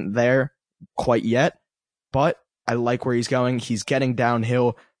isn't there quite yet, but I like where he's going. He's getting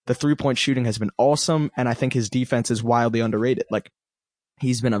downhill. The 3-point shooting has been awesome, and I think his defense is wildly underrated. Like,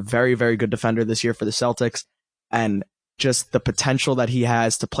 he's been a very, very good defender this year for the Celtics, and just the potential that he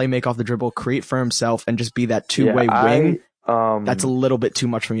has to play make off the dribble, create for himself, and just be that two-way wing, that's a little bit too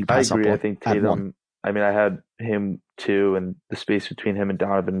much for me to pass up on. I think Tatum, I mean, I had him too, and the space between him and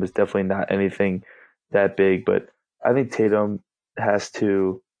Donovan was definitely not anything that big, but I think Tatum has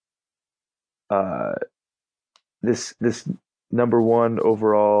to this number 1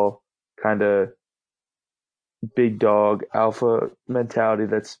 overall kind of big dog alpha mentality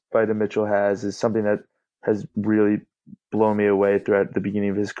that Spida Mitchell has is something that has really blown me away throughout the beginning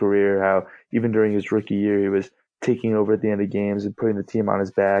of his career. How even during his rookie year, he was taking over at the end of games and putting the team on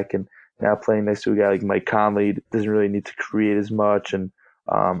his back. And now playing next to a guy like Mike Conley, doesn't really need to create as much. And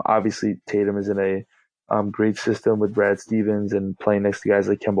obviously Tatum is in a great system with Brad Stevens, and playing next to guys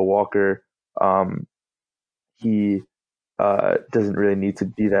like Kemba Walker, he doesn't really need to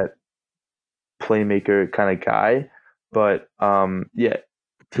be that playmaker kind of guy. But yeah,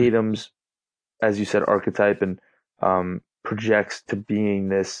 Tatum's, as you said, archetype, and projects to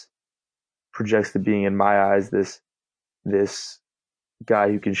being in my eyes this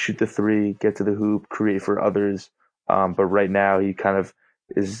guy who can shoot the three, get to the hoop, create for others. But right now he kind of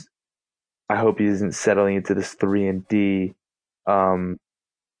is. I hope he isn't settling into this 3 and D kind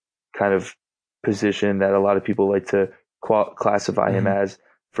of position that a lot of people like to classify him as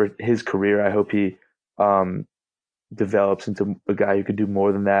for his career. I hope he develops into a guy who can do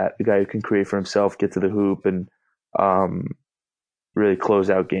more than that, a guy who can create for himself, get to the hoop, and really close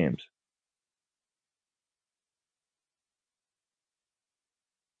out games.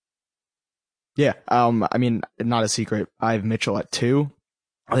 Yeah. I mean, not a secret. I have Mitchell at 2.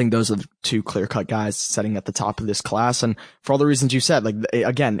 I think those are the 2 clear-cut guys sitting at the top of this class. And for all the reasons you said, like,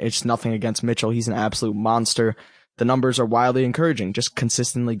 again, it's nothing against Mitchell. He's an absolute monster. The numbers are wildly encouraging, just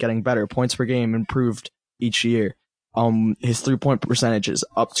consistently getting better. Points per game improved each year. His 3-point percentage is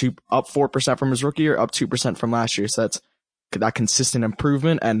up 4% from his rookie year, up 2% from last year. So that's that consistent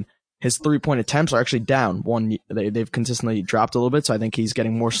improvement. And his 3-point attempts are actually down. They've consistently dropped a little bit. So I think he's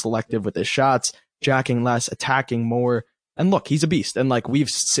getting more selective with his shots, jacking less, attacking more. And look, he's a beast. And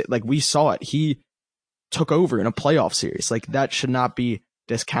we saw it. He took over in a playoff series. Like, that should not be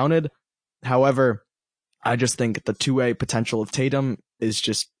discounted. However, I just think the 2-way potential of Tatum is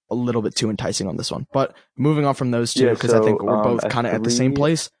just a little bit too enticing on this one. But moving on from those two, because I think we're both kind of at the same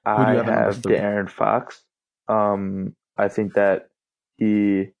place. Who do you have at number 3? De'Aaron Fox. I think that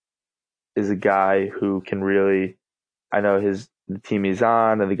he is a guy who can really, I know the team he's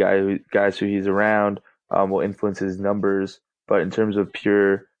on and the guys who he's around will influence his numbers. But in terms of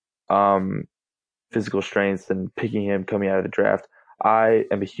pure physical strength and picking him coming out of the draft,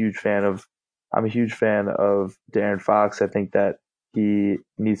 I'm a huge fan of De'Aaron Fox. I think that he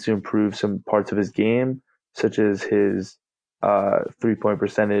needs to improve some parts of his game, such as his 3-point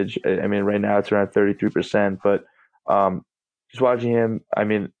percentage. I mean, right now it's around 33%, but just watching him, I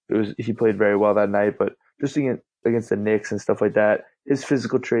mean, he played very well that night, but just against the Knicks and stuff like that, his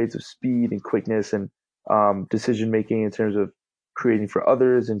physical traits of speed and quickness and decision making in terms of creating for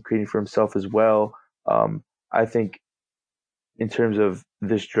others and creating for himself as well. I think in terms of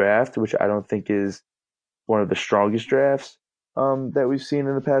this draft, which I don't think is one of the strongest drafts that we've seen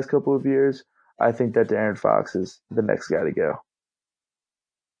in the past couple of years, I think that De'Aaron Fox is the next guy to go.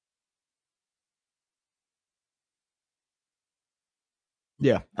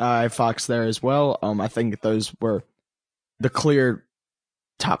 Yeah, I have Fox there as well. I think those were the clear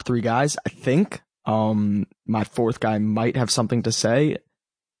top 3 guys. I think my 4th guy might have something to say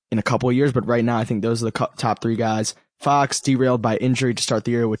in a couple of years, but right now I think those are the top 3 guys. Fox derailed by injury to start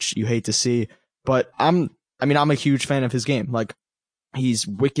the year, which you hate to see, but I'm a huge fan of his game. Like, he's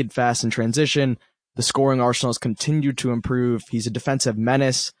wicked fast in transition. The scoring arsenal has continued to improve. He's a defensive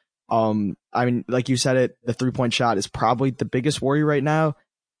menace. I mean, like you said it, the 3-point shot is probably the biggest worry right now.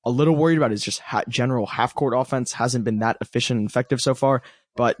 A little worried about his just general half-court offense. Hasn't been that efficient and effective so far,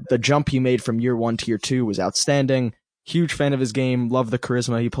 but the jump he made from year 1 to year 2 was outstanding. Huge fan of his game. Love the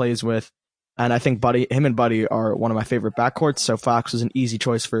charisma he plays with. And I think him and Buddy are one of my favorite backcourts, so Fox was an easy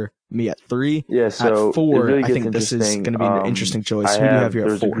choice for me at 3. Yeah, so at 4, really I think this is going to be an interesting choice. Who do you have here at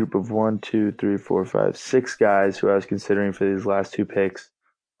 4? There's a group of 1, 2, 3, 4, 5, 6 guys who I was considering for these last 2 picks.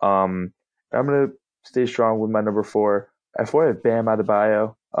 I'm going to stay strong with my number 4. At 4, I have Bam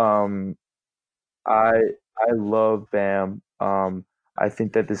Adebayo. I love Bam. I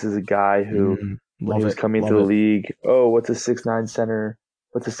think that this is a guy who, when he was coming into the league, what's a 6'9" center?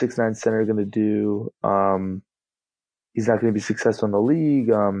 What's a 6'9" center going to do? He's not going to be successful in the league.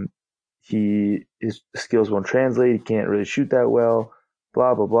 His skills won't translate. He can't really shoot that well.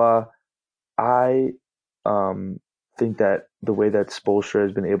 Blah blah blah. I think that the way that Spoelstra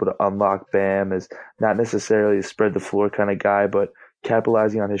has been able to unlock Bam is not necessarily a spread the floor kind of guy, but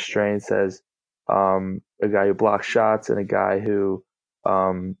capitalizing on his strengths as a guy who blocks shots and a guy who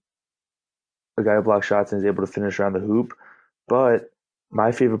blocks shots and is able to finish around the hoop. But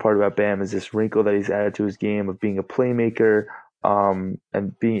my favorite part about Bam is this wrinkle that he's added to his game of being a playmaker and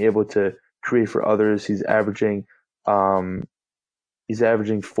being able to create for others. He's averaging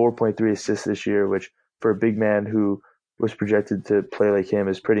 4.3 assists this year, which for a big man who was projected to play like him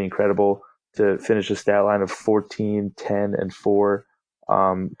is pretty incredible. to finish a stat line of 14, 10, and 4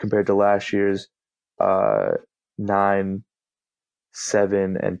 compared to last year's 9,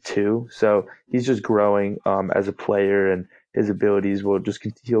 7, and 2. So he's just growing as a player, and his abilities will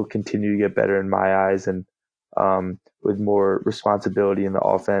he'll continue to get better in my eyes, and with more responsibility in the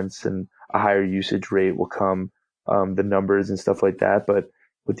offense and a higher usage rate will come the numbers and stuff like that. But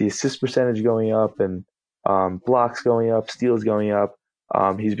with the assist percentage going up and blocks going up, steals going up,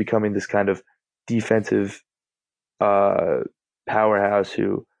 he's becoming this kind of defensive uh, powerhouse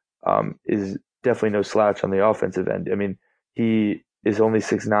who is definitely no slouch on the offensive end. I mean, he is only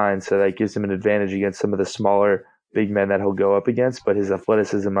 6'9", so that gives him an advantage against some of the smaller big men that he'll go up against. But his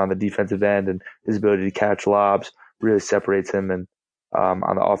athleticism on the defensive end and his ability to catch lobs really separates him and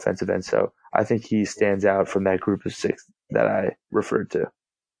on the offensive end. So I think he stands out from that group of 6 that I referred to.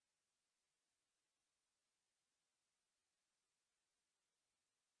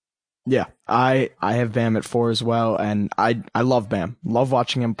 Yeah, I have Bam at 4 as well, and I love Bam. Love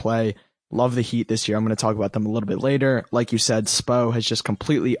watching him play. Love the Heat this year. I'm going to talk about them a little bit later. Like you said, Spo has just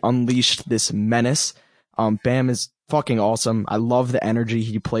completely unleashed this menace. Bam is fucking awesome. I love the energy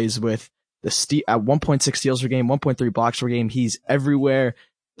he plays with. At 1.6 steals per game, 1.3 blocks per game. He's everywhere.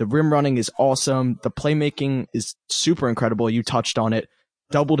 The rim running is awesome. The playmaking is super incredible. You touched on it.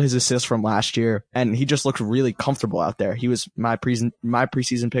 Doubled his assists from last year, and he just looked really comfortable out there. He was my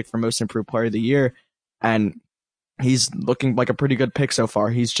preseason pick for most improved player of the year, and he's looking like a pretty good pick so far.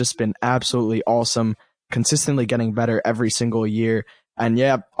 He's just been absolutely awesome, consistently getting better every single year. And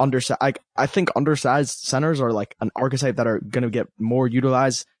yeah, I think undersized centers are like an archetype that are going to get more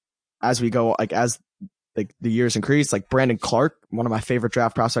utilized as we go, like as like the years increase. Like Brandon Clark, one of my favorite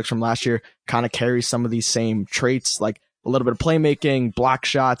draft prospects from last year, kind of carries some of these same traits, like a little bit of playmaking, block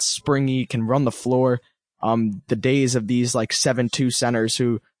shots, springy, can run the floor. The days of these like 7'2" centers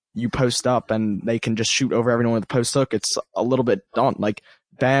who you post up and they can just shoot over everyone with the post hook, it's a little bit daunting. Like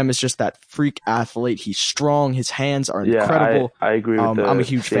Bam is just that freak athlete. He's strong. His hands are incredible. I agree with I'm a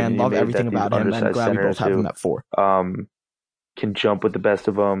huge fan. Love everything about him, and glad we both have him at 4. Can jump with the best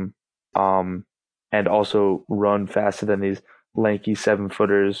of them, and also run faster than these lanky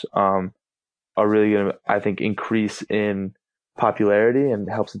 7-footers. Are really going to, I think, increase in popularity and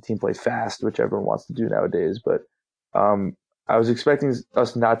helps the team play fast, which everyone wants to do nowadays. But I was expecting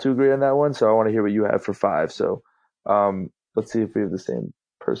us not to agree on that one, so I want to hear what you have for 5. So let's see if we have the same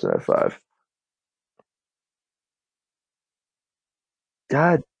person at 5.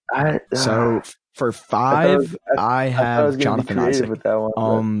 God, so for 5, I have Jonathan Isaac. With that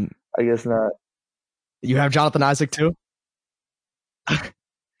one, I guess not. You have Jonathan Isaac too?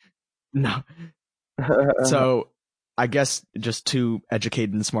 No. So I guess just 2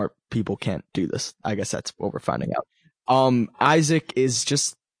 educated and smart people can't do this. I guess that's what we're finding out. Isaac is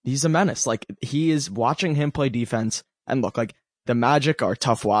just, he's a menace. Like, he is watching him play defense, and look, like, the Magic are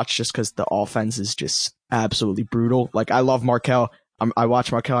tough watch just because the offense is just absolutely brutal. Like, I love Markelle. I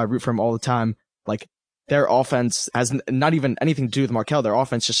watch Markelle. I root for him all the time. Like, their offense has not even anything to do with Markelle. Their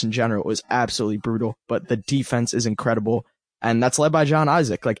offense just in general is absolutely brutal, but the defense is incredible. And that's led by John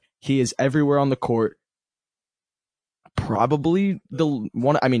Isaac. Like, he is everywhere on the court. Probably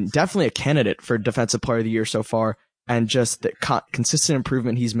definitely a candidate for Defensive Player of the Year so far. And just the consistent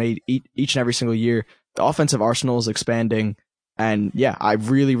improvement he's made each and every single year. The offensive arsenal is expanding. And yeah, I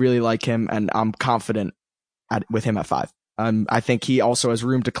really, really like him, and I'm confident with him at 5. I think he also has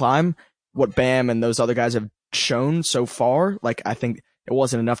room to climb. What Bam and those other guys have shown so far, like, I think it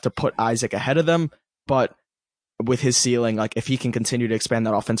wasn't enough to put Isaac ahead of them, but with his ceiling, like, if he can continue to expand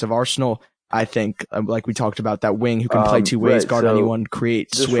that offensive arsenal, I think, like we talked about, that wing who can play 2 ways, guard anyone,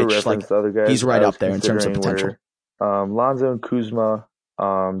 create, switch, like, he's right up there in terms of potential. Lonzo and Kuzma,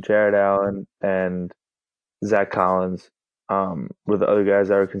 Jared Allen, and Zach Collins were the other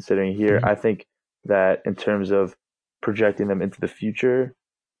guys I were considering here. Mm-hmm. I think that in terms of projecting them into the future,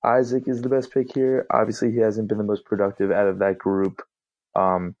 Isaac is the best pick here. Obviously, he hasn't been the most productive out of that group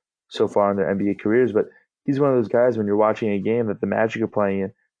so far in their NBA careers, but he's one of those guys when you're watching a game that the Magic are playing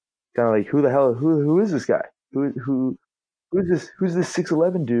in, kind of like, who is this guy? Who's this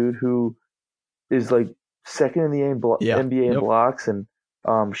 6'11" dude who is like second in the NBA in blocks and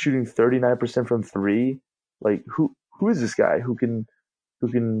shooting 39% from 3? Like, who is this guy who can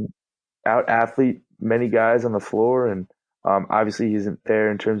out athlete many guys on the floor? And obviously he isn't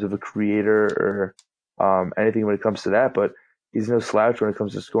there in terms of a creator or anything when it comes to that, but he's no slouch when it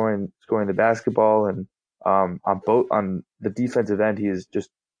comes to scoring the basketball. And on the defensive end, he is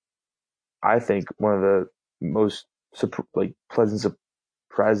just, I think, one of the most pleasant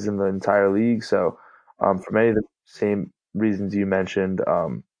surprises in the entire league. So for many of the same reasons you mentioned,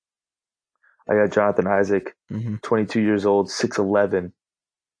 I got Jonathan Isaac, Hmm. 22 years old, 6'11",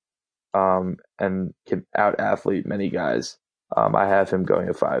 and can out athlete many guys. I have him going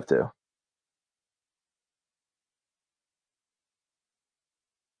at 5 too.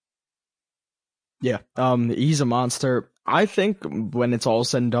 Yeah. He's a monster. I think when it's all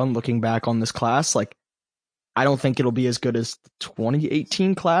said and done, looking back on this class, like I don't think it'll be as good as the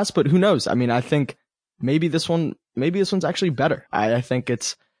 2018 class, but who knows? I mean, I think maybe this one's actually better. I think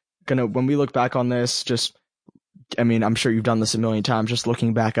it's gonna, when we look back on this, just, I mean, I'm sure you've done this a million times, just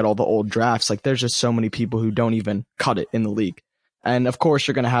looking back at all the old drafts, like there's just so many people who don't even cut it in the league. And of course,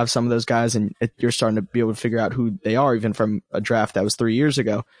 you're going to have some of those guys and you're starting to be able to figure out who they are, even from a draft that was 3 years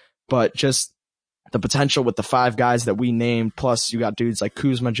ago. But just the potential with the 5 guys that we named, plus you got dudes like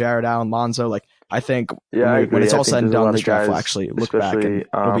Kuzma, Jared Allen, Lonzo. Like I think Yeah, I when agree. it's I all think said and there's a done, lot this of draft will guys, actually look back and especially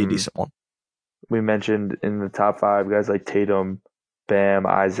it'll be a decent one. we mentioned in the top 5 guys like Tatum, Bam,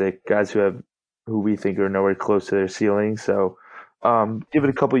 Isaac, guys who we think are nowhere close to their ceiling. So give it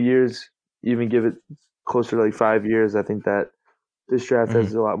a couple years, even give it closer to like 5 years. I think that this draft Hmm.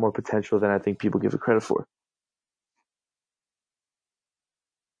 has a lot more potential than I think people give it credit for.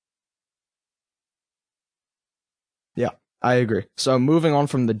 Yeah, I agree. So moving on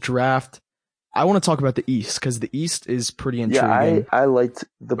from the draft, I want to talk about the East because the East is pretty Yeah, intriguing. I liked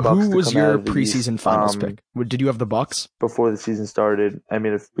the Who Bucks to was come out your of the East preseason finals pick? Did you have the Bucks? before the season started. I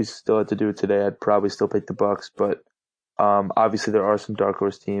mean, if we still had to do it today, I'd probably still pick the Bucks. But obviously, there are some dark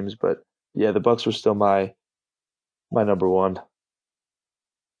horse teams. But yeah, the Bucks were still my number one.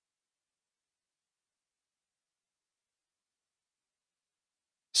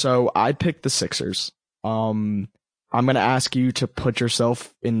 So I picked the Sixers. Um, I'm going to ask you to put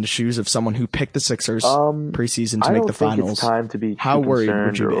yourself in the shoes of someone who picked the Sixers Um, preseason to I make the don't think it's finals. time to be How worried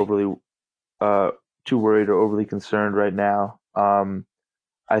would you be? uh too worried or overly concerned right now.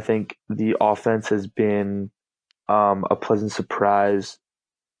 I think the offense has been a pleasant surprise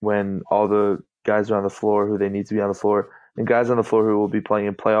when all the guys are on the floor who they need to be on the floor, and guys on the floor who will be playing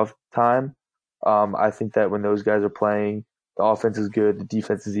in playoff time. I think that when those guys are playing, the offense is good, the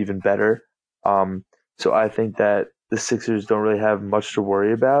defense is even better. Um, so I think that the Sixers don't really have much to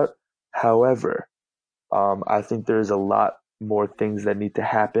worry about. However, I think there's a lot more things that need to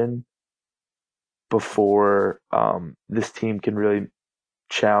happen before this team can really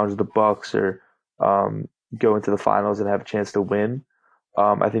challenge the Bucks or um, go into the finals and have a chance to win.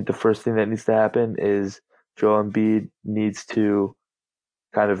 I think the first thing that needs to happen is Joel Embiid needs to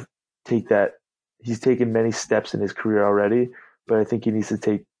kind of take that. He's taken many steps in his career already, but I think he needs to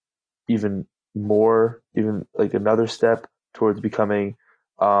take even more, even like another step towards becoming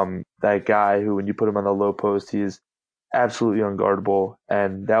that guy who, when you put him on the low post, he is absolutely unguardable,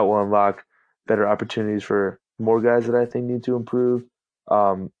 and that will unlock better opportunities for more guys that I think need to improve.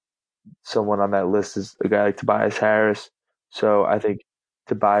 Um, Someone on that list is a guy like Tobias Harris. So I think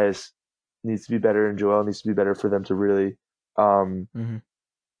Tobias needs to be better, and Joel needs to be better for them to really um, Hmm.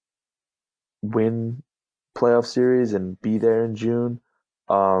 win playoff series and be there in June.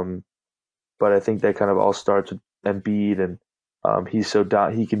 Um, but I think that kind of all starts with Embiid, and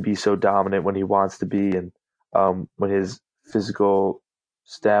he can be so dominant when he wants to be, and when his physical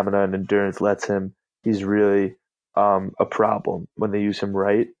stamina and endurance lets him, he's really a problem when they use him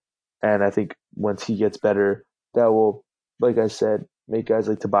right. And I think once he gets better, that will, like I said, make guys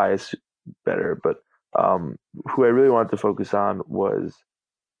like Tobias better. But who I really wanted to focus on was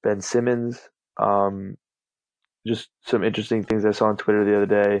Ben Simmons. Um, just some interesting things I saw on Twitter the other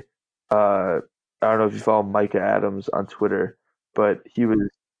day. I don't know if you follow Micah Adams on Twitter, but he was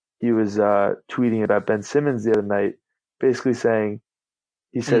tweeting about Ben Simmons the other night, basically saying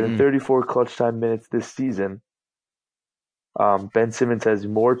he said in Mm-mm. 34 clutch time minutes this season, Ben Simmons has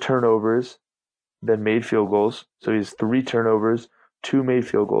more turnovers than made field goals. So he has 3 turnovers, 2 made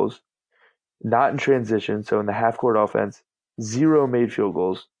field goals, not in transition, so in the half court offense, 0 made field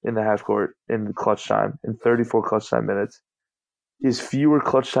goals in the half court in the clutch time in 34 clutch time minutes. He has fewer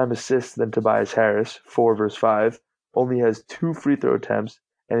clutch time assists than Tobias Harris, 4 versus 5, only has 2 free throw attempts,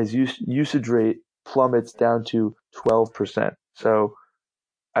 and his usage rate plummets down to 12%. So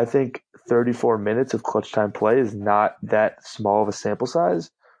I think 34 minutes of clutch time play is not that small of a sample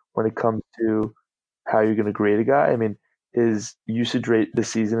size when it comes to how you're going to grade a guy. I mean, his usage rate this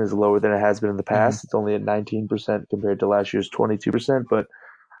season is lower than it has been in the Hmm. past. It's only at 19% compared to last year's 22%. But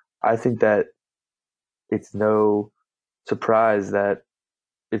I think that it's no surprise that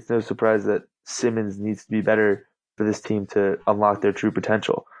it's no surprise that Simmons needs to be better for this team to unlock their true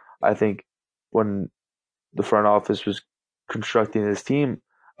potential. I think when the front office was constructing this team,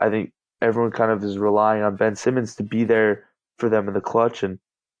 I think everyone kind of is relying on Ben Simmons to be there for them in the clutch. And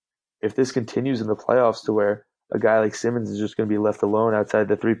if this continues in the playoffs to where a guy like Simmons is just going to be left alone outside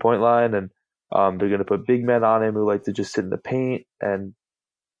the 3-point line, and they're going to put big men on him who like to just sit in the paint, and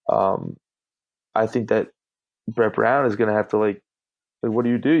I think that Brett Brown is going to have to like what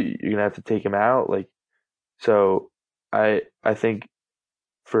do? You're going to have to take him out, like so. I think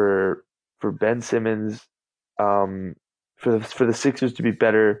for Ben Simmons, for the Sixers to be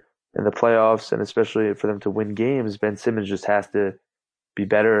better in the playoffs, and especially for them to win games, Ben Simmons just has to be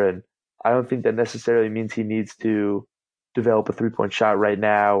better. And I don't think that necessarily means he needs to develop a 3-point shot right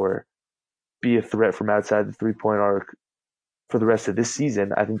now or be a threat from outside the 3-point arc for the rest of this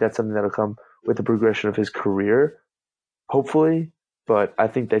season. I think that's something that'll come with the progression of his career, hopefully. But I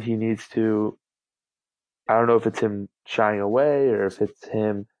think that he needs to, I don't know if it's him shying away or if it's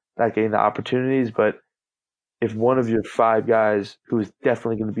him not getting the opportunities, but if one of your 5 guys who is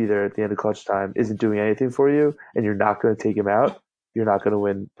definitely going to be there at the end of clutch time isn't doing anything for you and you're not going to take him out, you're not going to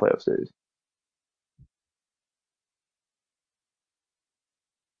win playoff series.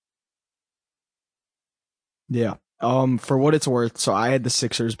 Yeah. For what it's worth, so I had the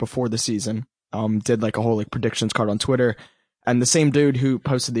Sixers before the season. Did like a whole like predictions card on Twitter, and the same dude who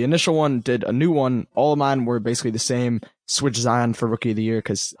posted the initial one did a new one. All of mine were basically the same. Switch Zion for Rookie of the Year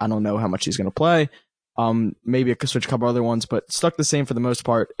because I don't know how much he's going to play. Maybe I could switch a couple other ones, but stuck the same for the most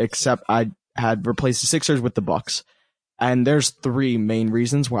part, except I had replaced the Sixers with the Bucks. And there's 3 main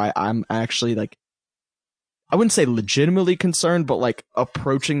reasons why I'm actually like, I wouldn't say legitimately concerned, but like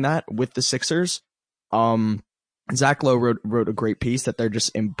approaching that with the Sixers. Zach Lowe wrote a great piece that they're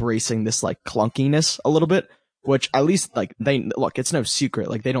just embracing this like clunkiness a little bit, which at least like look, it's no secret.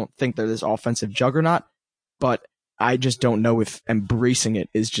 Like they don't think they're this offensive juggernaut, but I just don't know if embracing it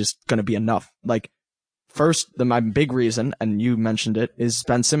is just going to be enough. Like first, my big reason, and you mentioned it, is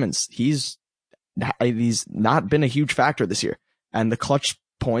Ben Simmons. He's not been a huge factor this year, and the clutch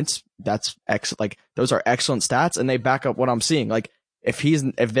points, like those are excellent stats, and they back up what I'm seeing. Like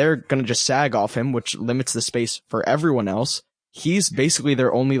if they're gonna just sag off him, which limits the space for everyone else, he's basically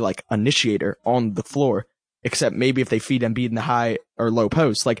their only like initiator on the floor, except maybe if they feed Embiid in the high or low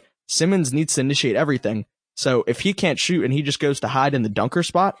post. Like Simmons needs to initiate everything. So if he can't shoot and he just goes to hide in the dunker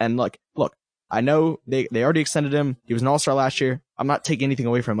spot, and like, look, I know they already extended him. He was an all-star last year. I'm not taking anything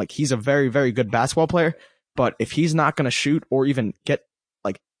away from him. Like he's a very, very good basketball player, but if he's not going to shoot or even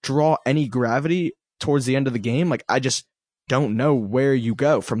draw any gravity towards the end of the game, like I just don't know where you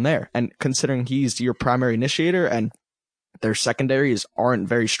go from there. And considering he's your primary initiator and their secondaries aren't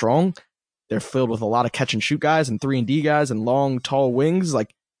very strong, they're filled with a lot of catch and shoot guys and 3-and-D guys and long, tall wings.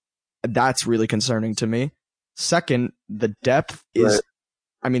 Like that's really concerning to me. Second, the depth is, right.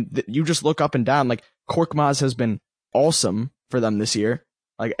 I mean, you just look up and down. Like Korkmaz has been awesome for them this year.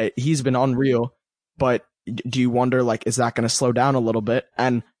 Like he's been unreal, but do you wonder, like, is that going to slow down a little bit?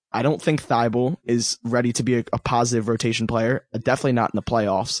 And I don't think Thibault is ready to be a positive rotation player. Definitely not in the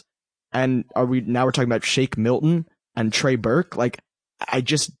playoffs. And we're talking about Shake Milton and Trey Burke? Like, I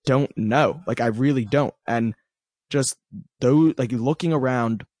just don't know. Like, I really don't. And just those, like, looking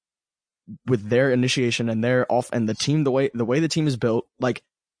around with their initiation and their off and the team, the way the team is built, like,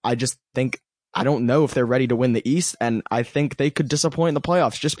 I just think, I don't know if they're ready to win the East. And I think they could disappoint in the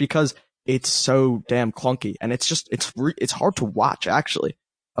playoffs just because it's so damn clunky. And it's just, it's hard to watch, actually.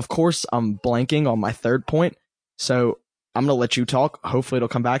 Of course, I'm blanking on my third point, so I'm going to let you talk. Hopefully it'll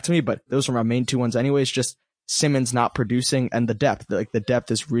come back to me, but those are my main 2 ones anyways. Just Simmons not producing and the depth. Like, the depth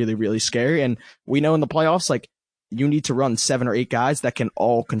is really, really scary. And we know in the playoffs, like, you need to run 7 or 8 guys that can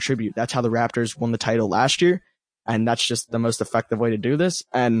all contribute. That's how the Raptors won the title last year, and that's just the most effective way to do this.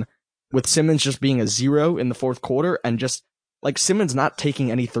 And with Simmons just being a 0 in the fourth quarter, and just, like, Simmons not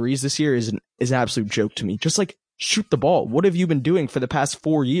taking any threes this year is an absolute joke to me. Just, like, shoot the ball. What have you been doing for the past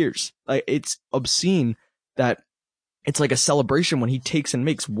 4 years? Like, it's obscene that it's like a celebration when he takes and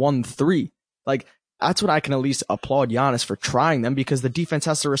makes 1 3. Like, that's what I can at least applaud Giannis for trying them, because the defense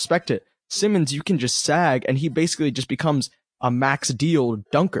has to respect it. Simmons, you can just sag, and he basically just becomes a max deal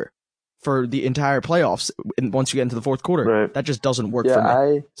dunker for the entire playoffs once you get into the fourth quarter. Right. That just doesn't work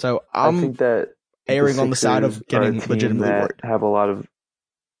for me. So I think that erring on the side of getting legitimately worried. Have a lot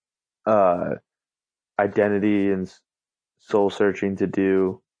of identity and soul searching to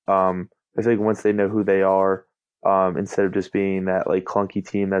do. I think once they know who they are, instead of just being that like clunky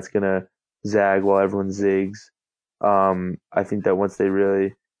team that's gonna zag while everyone zigs, I think that once they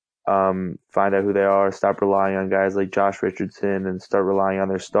really find out who they are, stop relying on guys like Josh Richardson and start relying on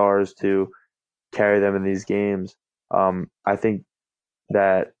their stars to carry them in these games, I think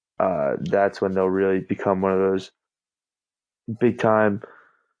that that's when they'll really become one of those big time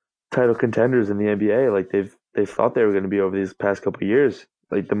title contenders in the NBA. Like they've thought they were going to be over these past couple of years.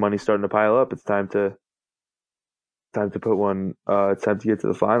 like the money's starting to pile up. It's time to put one. It's time to get to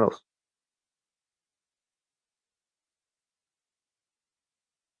the finals.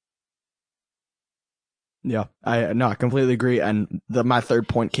 Yeah, I completely agree. And my third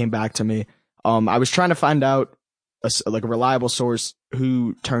point came back to me. I was trying to find out like a reliable source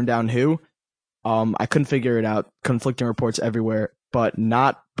who turned down who. I couldn't figure it out. Conflicting reports everywhere, but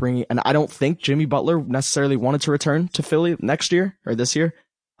not bringing. And I don't think Jimmy Butler necessarily wanted to return to Philly next year or this year.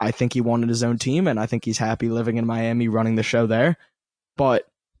 I think he wanted his own team, and I think he's happy living in Miami, running the show there. But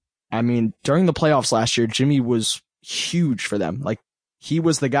I mean, during the playoffs last year, Jimmy was huge for them. Like, he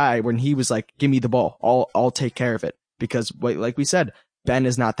was the guy when he was like, "Give me the ball, I'll take care of it." Because, like we said, Ben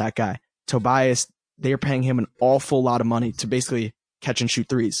is not that guy. Tobias, they are paying him an awful lot of money to basically catch and shoot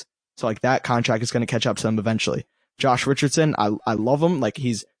threes. So like that contract is going to catch up to them eventually. Josh Richardson, I love him. Like,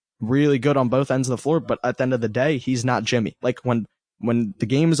 he's really good on both ends of the floor, but at the end of the day, he's not Jimmy. Like, when the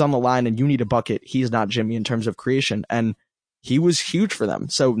game is on the line and you need a bucket, he's not Jimmy in terms of creation. And he was huge for them.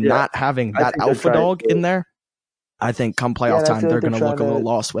 So not having that alpha dog in there, I think come playoff time, they're going to look a little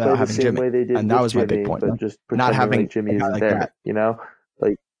lost without having Jimmy. And that was my big point. But just not having like Jimmy isn't like there, that. you know?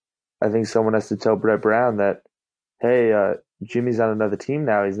 Like, I think someone has to tell Brett Brown that, hey, Jimmy's on another team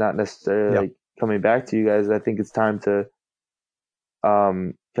now. He's not necessarily like coming back to you guys. I think it's time to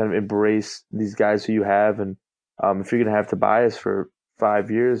kind of embrace these guys who you have. And if you're going to have Tobias for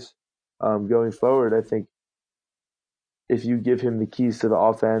 5 years going forward, I think if you give him the keys to the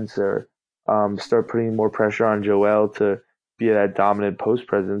offense or start putting more pressure on Joel to be that dominant post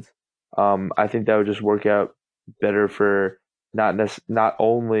presence, I think that would just work out better for not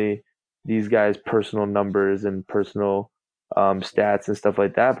only these guys' personal numbers and personal stats and stuff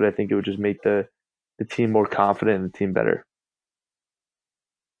like that, but I think it would just make the team more confident and the team better.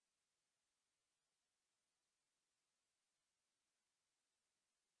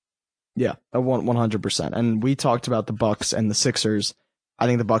 Yeah, 100%. And we talked about the Bucks and the Sixers. I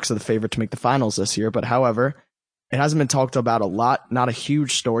think the Bucks are the favorite to make the finals this year. But however, it hasn't been talked about a lot. Not a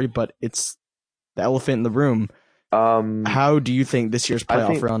huge story, but it's the elephant in the room. How do you think this year's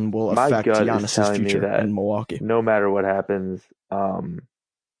playoff run will affect Giannis's future in Milwaukee? No matter what happens, Giannis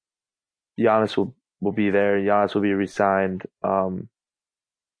will be there. Giannis will be re-signed on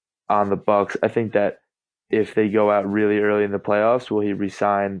the Bucks. I think that if they go out really early in the playoffs, will he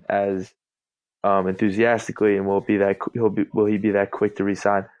resign as enthusiastically, and will he be that quick to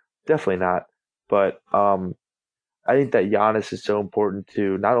resign? Definitely not. But I think that Giannis is so important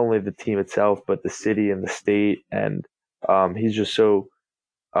to not only the team itself, but the city and the state, and he's just so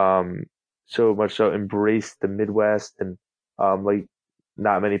much so embraced the Midwest, and like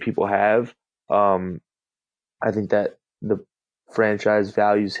not many people have. I think that the franchise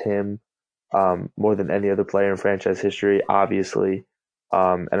values him more than any other player in franchise history, obviously.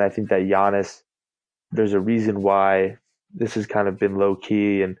 And I think that Giannis, there's a reason why this has kind of been low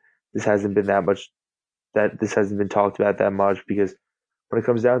key and this hasn't been talked about that much, because when it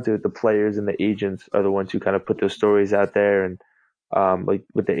comes down to it, the players and the agents are the ones who kind of put those stories out there. And like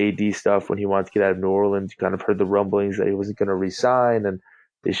with the AD stuff, when he wanted to get out of New Orleans, you kind of heard the rumblings that he wasn't going to resign and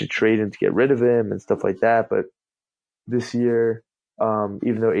they should trade him to get rid of him and stuff like that. But this year,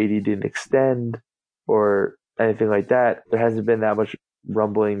 even though AD didn't extend or anything like that, there hasn't been that much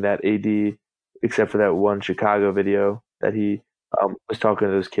rumbling that AD, except for that one Chicago video that he was talking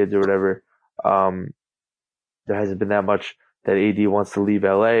to those kids or whatever. There hasn't been that much that AD wants to leave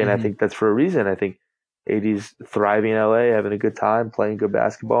LA, and I think that's for a reason. I think AD's thriving in LA, having a good time, playing good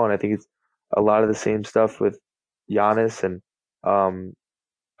basketball, and I think it's a lot of the same stuff with Giannis. And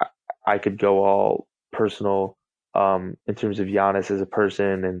I could go all personal in terms of Giannis as a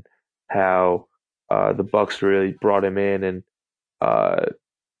person and how the Bucks really brought him in and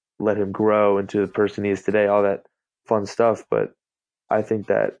let him grow into the person he is today, all that fun stuff. But I think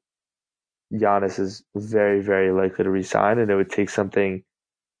that Giannis is very, very likely to resign, and it would take something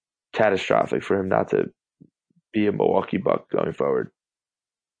catastrophic for him not to be a Milwaukee Buck going forward.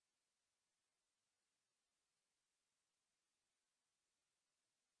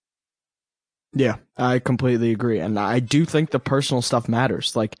 Yeah, I completely agree. And I do think the personal stuff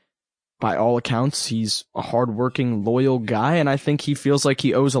matters. Like, by all accounts, he's a hardworking, loyal guy, and I think he feels like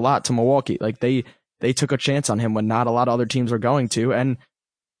he owes a lot to Milwaukee. Like, they took a chance on him when not a lot of other teams are going to. And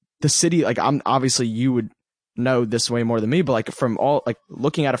the city, like, I'm obviously, you would know this way more than me, but like from all, like,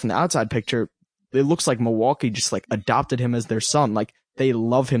 looking at it from the outside picture, it looks like Milwaukee just like adopted him as their son. Like, they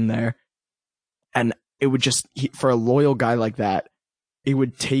love him there. And it would just, for a loyal guy like that,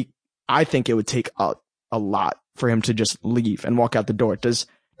 I think it would take a lot for him to just leave and walk out the door. Does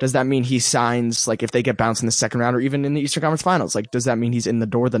Does that mean he signs, like, if they get bounced in the second round or even in the Eastern Conference Finals? Like, does that mean he's in the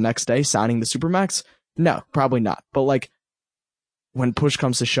door the next day signing the Supermax? No, probably not. But, like, when push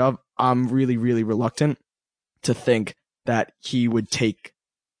comes to shove, I'm really, really reluctant to think that he would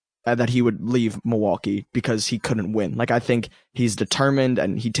leave Milwaukee because he couldn't win. Like, I think he's determined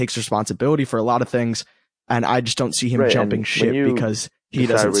and he takes responsibility for a lot of things. And I just don't see him jumping ship because he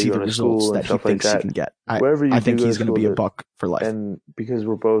doesn't see the results that he thinks he can get. I think he's going to be a Buck for life. And because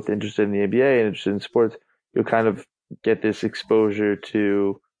we're both interested in the NBA and interested in sports, you'll kind of get this exposure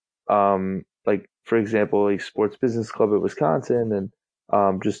to, like, for example, like Sports Business Club at Wisconsin and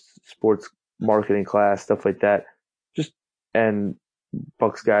just sports marketing class, stuff like that. And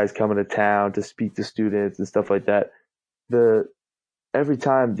Bucks guys coming to town to speak to students and stuff like that. Every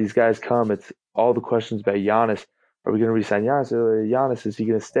time these guys come, it's all the questions about Giannis. Are we going to re-sign Giannis? Giannis, is he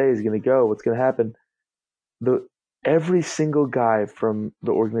going to stay? Is he going to go? What's going to happen? Every single guy from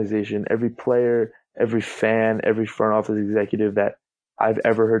the organization, every player, every fan, every front office executive that I've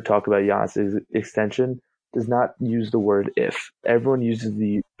ever heard talk about Giannis' extension does not use the word if. Everyone uses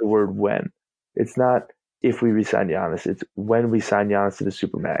the word when. It's not if we re-sign Giannis, it's when we sign Giannis to the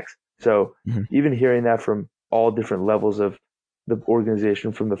Supermax. So even hearing that from all different levels of the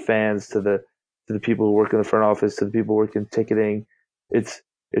organization, from the fans to the people who work in the front office to the people working ticketing, it's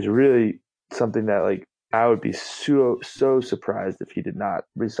really something that, like, I would be so surprised if he did not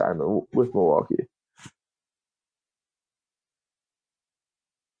re-sign with Milwaukee.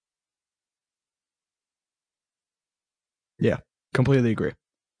 Yeah, completely agree.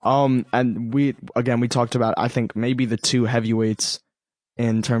 And we talked about, I think, maybe the two heavyweights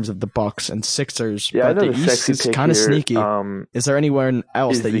in terms of the Bucks and Sixers. Yeah, but I know the East is kind of sneaky. Is there anywhere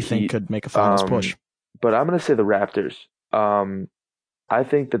else that you think could make a finals push? But I'm going to say the Raptors. I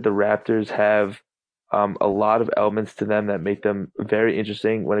think that the Raptors have a lot of elements to them that make them very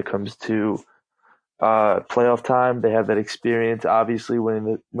interesting when it comes to playoff time. They have that experience, obviously,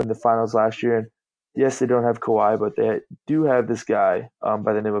 winning the finals last year. And yes, they don't have Kawhi, but they do have this guy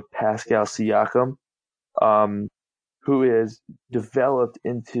by the name of Pascal Siakam, who is developed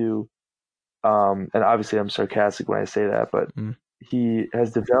into, and obviously I'm sarcastic when I say that, but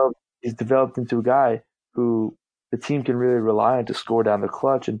he's developed into a guy who the team can really rely on to score down the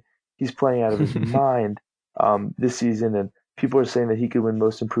clutch, and he's playing out of his mind this season. And people are saying that he could win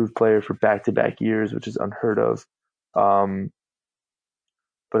Most Improved Player for back-to-back years, which is unheard of. But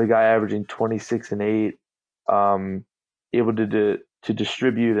a guy averaging 26 and 8, able to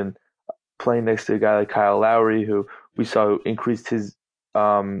distribute, and playing next to a guy like Kyle Lowry, who we saw increased his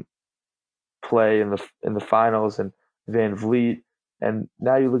play in the finals, and Van Vliet. And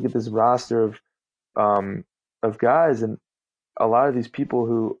now you look at this roster of guys, and a lot of these people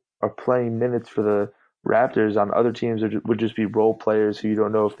who are playing minutes for the Raptors on other teams would just be role players who you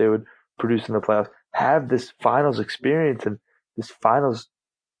don't know if they would produce in the playoffs, have this finals experience and this finals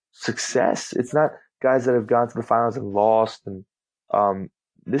success. It's not guys that have gone to the finals and lost. And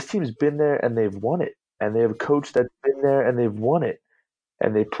this team's been there and they've won it. And they have a coach that's been there and they've won it.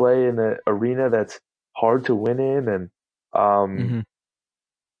 And they play in an arena that's hard to win in. And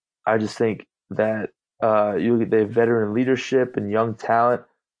I just think that they have veteran leadership and young talent.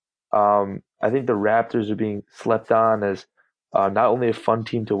 I think the Raptors are being slept on as not only a fun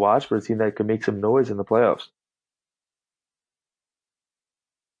team to watch, but a team that could make some noise in the playoffs.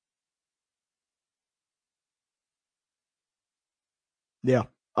 Yeah.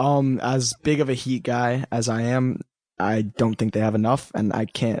 As big of a Heat guy as I am, I don't think they have enough, and I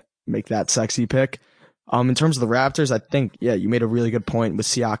can't make that sexy pick. In terms of the Raptors, I think, yeah, you made a really good point with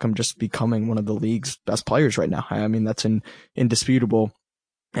Siakam just becoming one of the league's best players right now. I mean, that's indisputable.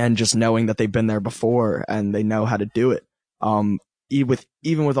 And just knowing that they've been there before and they know how to do it.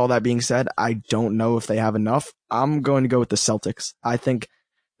 Even with all that being said, I don't know if they have enough. I'm going to go with the Celtics. I think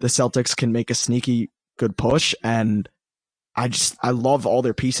the Celtics can make a sneaky good push, and I love all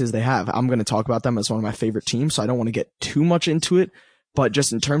their pieces they have. I'm going to talk about them as one of my favorite teams, so I don't want to get too much into it. But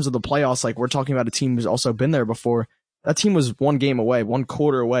just in terms of the playoffs, like, we're talking about a team who's also been there before. That team was one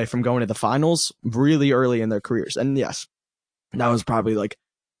quarter away from going to the finals really early in their careers. And yes, that was probably like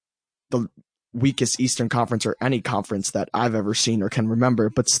the weakest Eastern Conference or any conference that I've ever seen or can remember.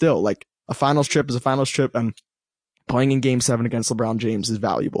 But still, like, a finals trip is a finals trip, and playing in Game 7 against LeBron James is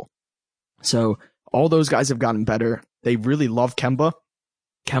valuable. So all those guys have gotten better. They really love Kemba.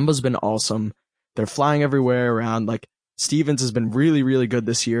 Kemba's been awesome. They're flying everywhere around. Like, Stevens has been really, really good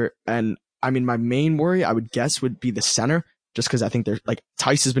this year. And I mean, my main worry, I would guess, would be the center, just because I think they're like,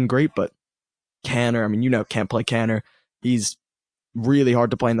 Tice has been great, but Canner, I mean, can't play Canner. He's really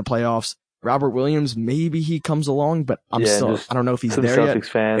hard to play in the playoffs. Robert Williams, maybe he comes along, but Yeah, and I just don't know if he's some there yet. Celtics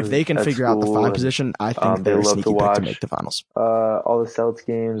fans If they can at figure out the school, 5 and position, I think they they're a love to sneaky pick to make watch the finals. all the Celtics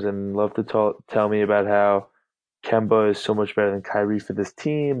games and love to tell me about how Kemba is so much better than Kyrie for this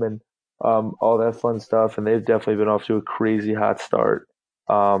team and all that fun stuff. And they've definitely been off to a crazy hot start.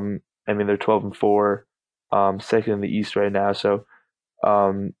 I mean, they're 12-4, second in the East right now. So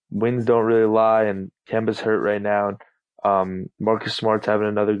wins don't really lie, and Kemba's hurt right now. And Marcus Smart's having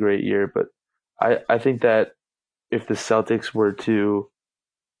another great year. But I think that if the Celtics were to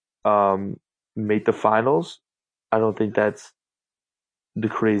um, make the finals, I don't think that's the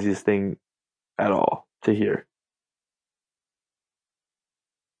craziest thing at all to hear.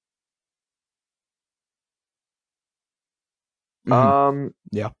 Hmm. Um,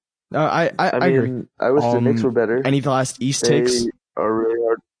 Yeah. I I agree. mean, I wish the Knicks were better. Any last East They takes? are really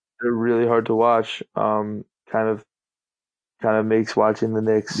hard. They're really hard to watch. Kind of makes watching the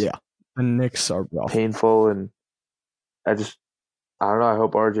Knicks Yeah. The Knicks are rough. painful, and I just I don't know. I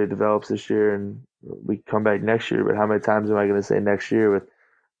hope RJ develops this year and we come back next year. But how many times am I going to say next year with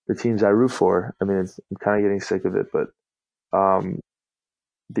the teams I root for? I mean, I'm kind of getting sick of it. But um,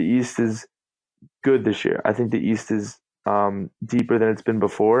 the East is good this year. I think the East is deeper than it's been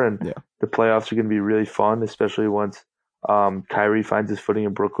before, and Yeah. the playoffs are going to be really fun, especially once Kyrie finds his footing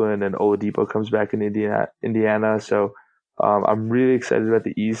in Brooklyn and Oladipo comes back in Indiana. So I'm really excited about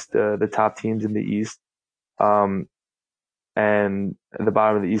the East, the top teams in the East. Um, and the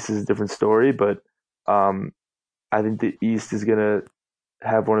bottom of the East is a different story, but um, I think the East is going to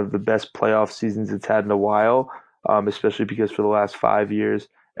have one of the best playoff seasons it's had in a while, especially because for the last 5 years,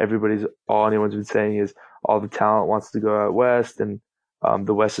 all anyone's been saying is all the talent wants to go out west, and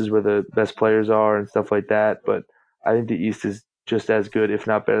the West is where the best players are and stuff like that. But I think the East is just as good, if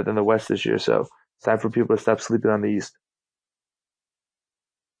not better, than the West this year. So it's time for people to stop sleeping on the East.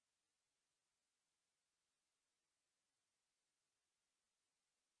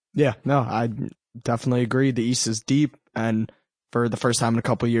 Yeah, no, I definitely agree. The East is deep, and for the first time in a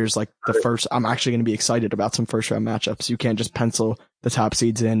couple of years, I'm actually going to be excited about some first round matchups. You can't just pencil the top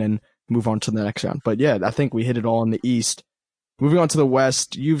seeds in and move on to the next round. But yeah, I think we hit it all in the East. Moving on to the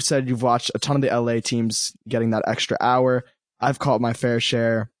West, you've said you've watched a ton of the LA teams getting that extra hour. I've caught my fair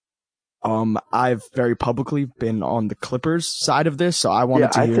share. I've very publicly been on the Clippers side of this, so I Yeah,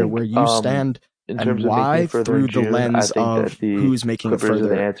 wanted to I hear where think you stand in and terms of making why it further in through the June, I lens think that of the who's making it Clippers are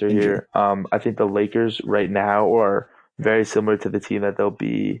the further answer in June. here. I think the Lakers right now are very similar to the team that they'll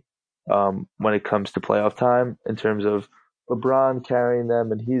be when it comes to playoff time in terms of LeBron carrying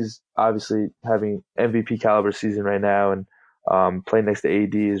them, and he's obviously having MVP caliber season right now, and playing next to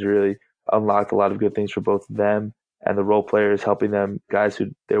AD has really unlocked a lot of good things for both of them and the role players, helping them guys who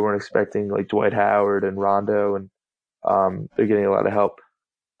they weren't expecting, like Dwight Howard and Rondo, and they're getting a lot of help.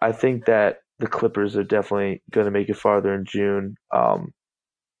 I think that the Clippers are definitely going to make it farther in June.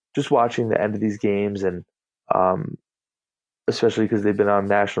 Just watching the end of these games, and um, especially because they've been on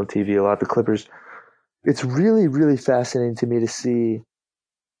national TV a lot, the Clippers, it's really, really fascinating to me to see.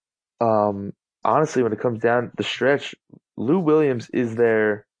 Um, Honestly, when it comes down the stretch, Lou Williams is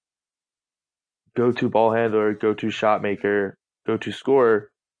their go-to ball handler, go-to shot maker, go-to scorer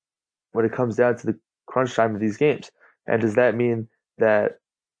when it comes down to the crunch time of these games. And does that mean that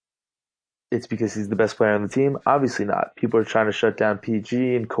it's because he's the best player on the team? Obviously not. People are trying to shut down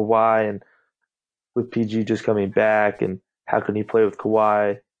PG and Kawhi, and with PG just coming back, and how can he play with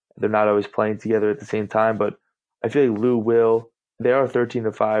Kawhi? They're not always playing together at the same time, but I feel like Lou will. They are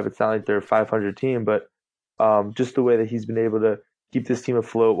 13-5. It's not like they're a 500 team, but just the way that he's been able to keep this team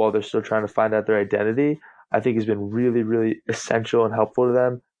afloat while they're still trying to find out their identity, I think has been really, really essential and helpful to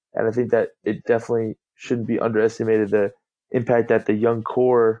them. And I think that it definitely shouldn't be underestimated the impact that the young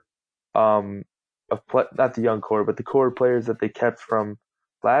core um, not the young core, but the core players that they kept from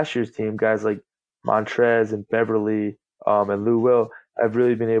last year's team, guys like Montrez and Beverly and Lou Will, have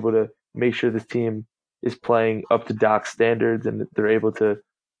really been able to make sure this team is playing up to Doc's standards, and they're able to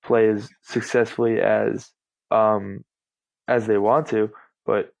play as successfully um, as they want to.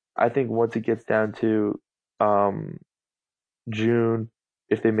 But I think once it gets down to um, June,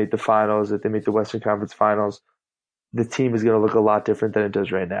 if they make the finals, if they make the Western Conference Finals, the team is going to look a lot different than it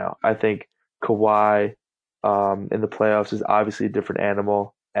does right now. I think Kawhi in the playoffs is obviously a different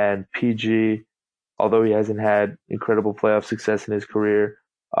animal, and PG, although he hasn't had incredible playoff success in his career,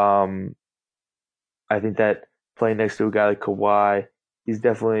 um, I think that playing next to a guy like Kawhi, he's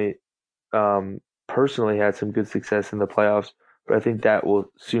definitely personally had some good success in the playoffs, but I think that will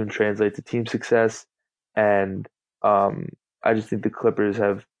soon translate to team success. And um, I just think the Clippers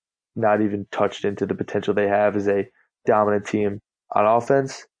have not even touched into the potential they have as a dominant team on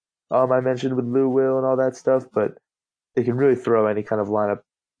offense. I mentioned with Lou Will and all that stuff, but they can really throw any kind of lineup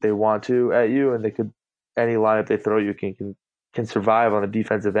they want to at you, and they could any lineup they throw you can survive on the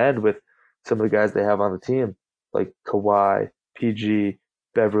defensive end with some of the guys they have on the team, like Kawhi, PG,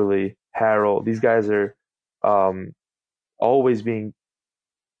 Beverly, Harrell. These guys are um, always being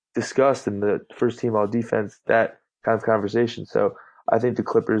discussed in the first team all defense, that kind of conversation. So I think the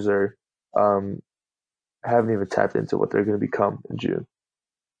Clippers are um, haven't even tapped into what they're going to become in June.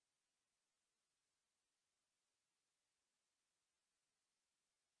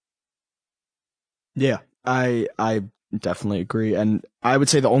 Yeah, I definitely agree. And I would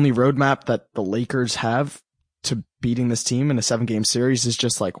say the only roadmap that the Lakers have to beating this team in a 7 game series is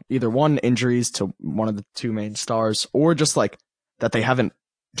just like either one, injuries to one of the two main stars, or just like that they haven't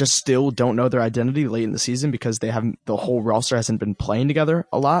just still don't know their identity late in the season because they haven't the whole roster hasn't been playing together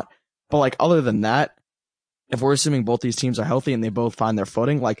a lot. But like other than that, if we're assuming both these teams are healthy and they both find their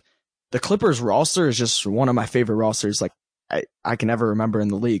footing, like the Clippers roster is just one of my favorite rosters like I can ever remember in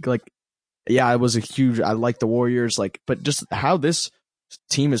the league. Like yeah, it was a huge. I like the Warriors, like, but just how this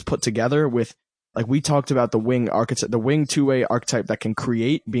team is put together with, like, we talked about the wing archetype, the wing 2-way archetype that can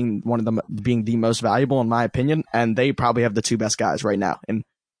create being one of them, being the most valuable in my opinion, and they probably have the two best guys right now in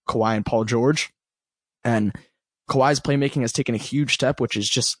Kawhi and Paul George, and Kawhi's playmaking has taken a huge step, which is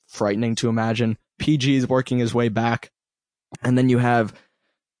just frightening to imagine. PG is working his way back, and then you have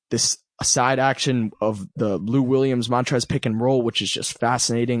this side action of the Lou Williams Montrez pick and roll, which is just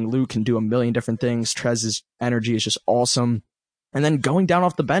fascinating. Lou can do a million different things. Trez's energy is just awesome. And then going down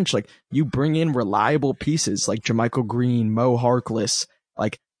off the bench, like you bring in reliable pieces like JaMychal Green, Mo Harkless,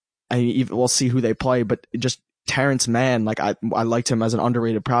 like we'll see who they play, but just Terrence Mann, like I liked him as an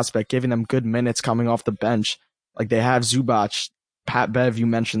underrated prospect, giving them good minutes coming off the bench. Like they have Zubac, Pat Bev, you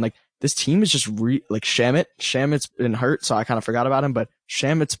mentioned, like this team is just like Shamit. Shamit's been hurt, so I kind of forgot about him, but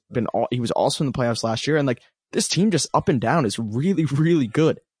Shamit's been he was also in the playoffs last year, and like this team just up and down is really, really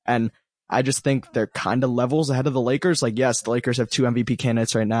good. And I just think they're kind of levels ahead of the Lakers. Like, yes, the Lakers have two MVP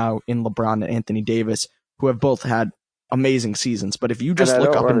candidates right now in LeBron and Anthony Davis, who have both had amazing seasons. But if you And just I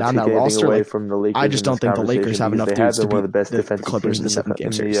look don't up and want to down take that anything roster, away like from the I Lakers just in don't this think the Lakers conversation have because enough they have dudes to been one beat of the best the defensive Clippers teams in the 7 game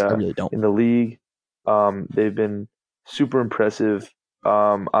in series. I really don't. the league. They've been super impressive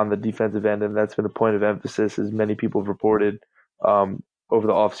on the defensive end, and that's been a point of emphasis, as many people have reported over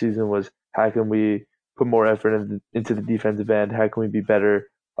the offseason, was how can we put more effort into the defensive end? How can we be better,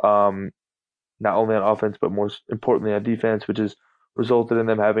 not only on offense, but more importantly on defense, which has resulted in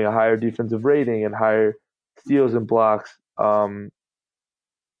them having a higher defensive rating and higher steals and blocks than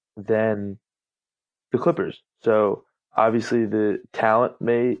the Clippers. So obviously the talent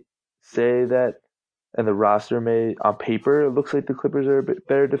may say that, and the roster may, on paper, it looks like the Clippers are a bit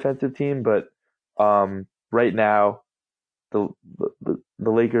better defensive team, but right now the,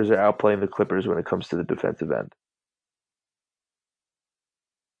 the Lakers are outplaying the Clippers when it comes to the defensive end.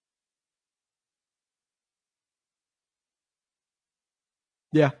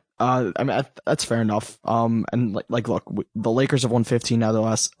 Yeah. I mean, that's fair enough. And look, the Lakers have won 15 out of the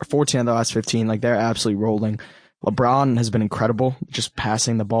last, 14 out of the last 15. Like, they're absolutely rolling. LeBron has been incredible, just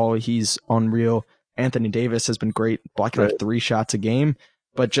passing the ball. He's unreal. Anthony Davis has been great, blocking Right. like 3 shots a game.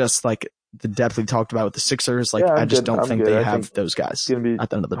 But just like the depth we talked about with the Sixers, like, Yeah, I I'm just good. don't I'm think good. they I have think those it's guys gonna be. at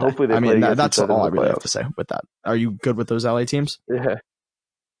the end of the day. Hopefully, they I play mean, against each that's other in all I the really have to playoffs. say with that. Are you good with those LA teams? Yeah.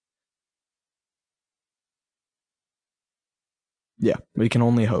 Yeah, we can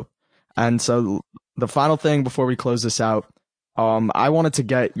only hope. And so the final thing before we close this out, I wanted to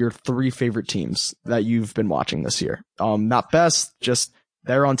get your 3 favorite teams that you've been watching this year. Not best, just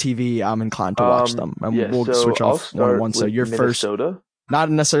they're on TV. I'm inclined to watch them, and Yeah. we'll So switch I'll off one on start one. So with your first, Minnesota. not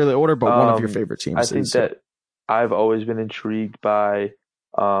necessarily order, but one of your favorite I teams think is yeah. that I've always been intrigued by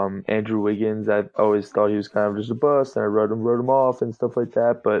Andrew Wiggins. I've always thought he was kind of just a bust, and I wrote him off and stuff like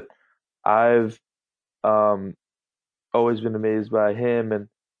that. But I've um, always been amazed by him and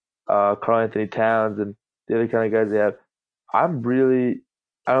Karl Anthony Towns and the other kind of guys they have. I'm really,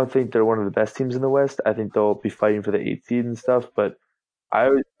 I don't think they're one of the best teams in the West. I think they'll be fighting for the 8th seed and stuff. But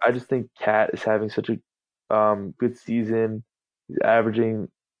I just think Cat is having such a good season. He's averaging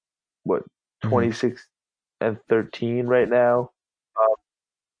what Mhm. 26 and 13 right now. Um,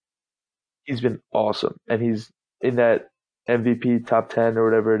 he's been awesome, and he's in that MVP top 10 or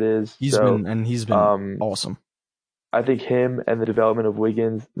whatever it is. So He's been um, awesome. I think him and the development of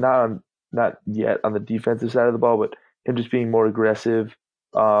Wiggins, not yet on the defensive side of the ball, but him just being more aggressive,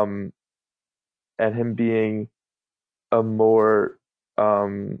 um, and him being a more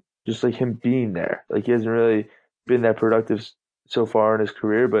just like him being there. Like he hasn't really been that productive so far in his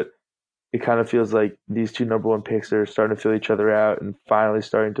career, but it kind of feels like these two number one picks are starting to fill each other out and finally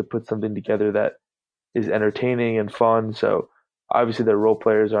starting to put something together that is entertaining and fun. So obviously their role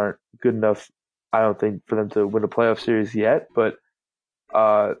players aren't good enough, I don't think, for them to win a playoff series yet. But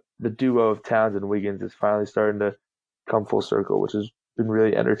the duo of Towns and Wiggins is finally starting to come full circle, which has been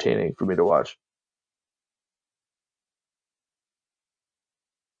really entertaining for me to watch.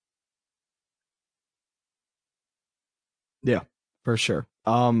 Yeah, for sure.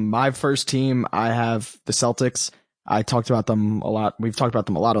 My first team, I have the Celtics. I talked about them a lot. We've talked about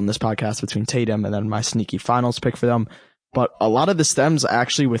them a lot on this podcast between Tatum and then my sneaky finals pick for them. But a lot of the stems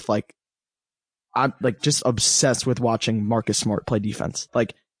actually with like, I'm like just obsessed with watching Marcus Smart play defense.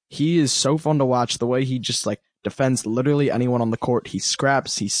 Like he is so fun to watch the way he just like defends literally anyone on the court. He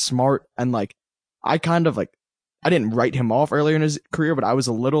scraps, he's smart. And like, I kind of like, I didn't write him off earlier in his career, but I was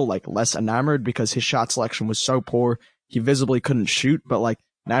a little like less enamored because his shot selection was so poor. He visibly couldn't shoot, but like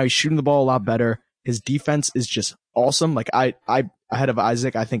now he's shooting the ball a lot better. His defense is just awesome. Like I ahead of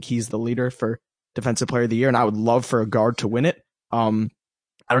Isaac, I think he's the leader for defensive player of the year, and I would love for a guard to win it.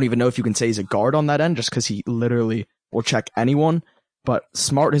 I don't even know if you can say he's a guard on that end just because he literally will check anyone. But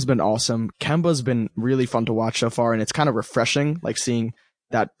Smart has been awesome. Kemba's been really fun to watch so far, and it's kind of refreshing, like seeing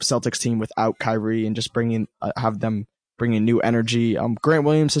that Celtics team without Kyrie and just have them bringing new energy. Grant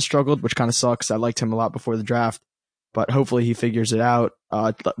Williams has struggled, which kind of sucks. I liked him a lot before the draft, but hopefully he figures it out.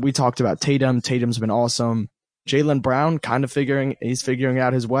 We talked about Tatum. Tatum's been awesome. Jaylen Brown he's figuring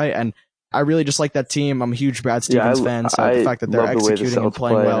out his way, and I really just like that team. I'm a huge Brad Stevens fan, so the fact that they're executing and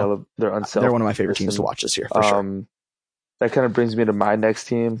playing well, they're one of my favorite teams to watch this year, for sure. That kind of brings me to my next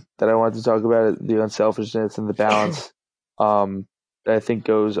team that I wanted to talk about, the unselfishness and the balance that I think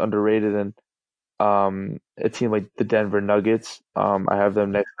goes underrated. And a team like the Denver Nuggets, I have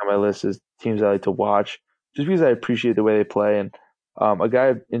them next on my list as teams I like to watch just because I appreciate the way they play. And a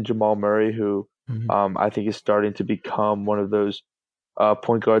guy in Jamal Murray who I think is starting to become one of those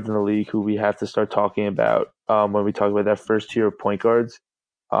point guards in the league who we have to start talking about when we talk about that first tier of point guards.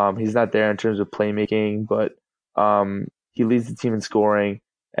 He's not there in terms of playmaking, but he leads the team in scoring,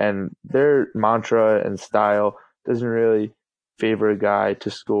 and their mantra and style doesn't really favor a guy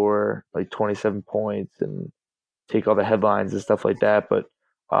to score like 27 points and take all the headlines and stuff like that. But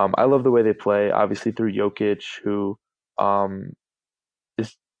I love the way they play, obviously through Jokic, who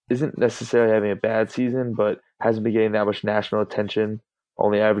isn't necessarily having a bad season, but hasn't been getting that much national attention,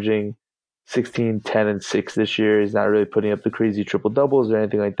 only averaging 16, 10, and 6 this year. He's not really putting up the crazy triple doubles or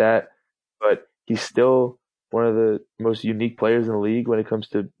anything like that, but he's still one of the most unique players in the league when it comes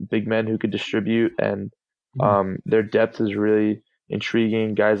to big men who could distribute, and their depth is really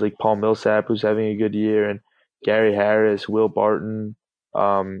intriguing. Guys like Paul Millsap, who's having a good year, and Gary Harris, Will Barton,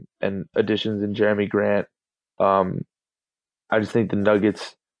 and additions in Jeremy Grant. I just think the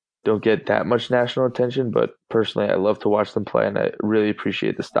Nuggets don't get that much national attention, but personally, I love to watch them play, and I really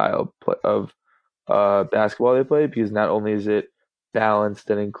appreciate the style of basketball they play because not only is it balanced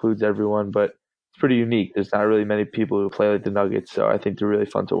and includes everyone, but it's pretty unique. There's not really many people who play like the Nuggets, so I think they're really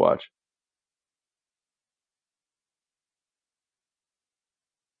fun to watch.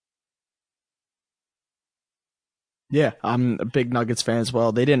 Yeah, I'm a big Nuggets fan as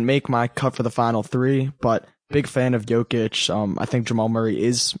well. They didn't make my cut for the final three, but big fan of Jokic. I think Jamal Murray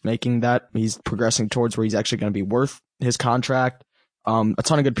is making that. He's progressing towards where he's actually going to be worth his contract. A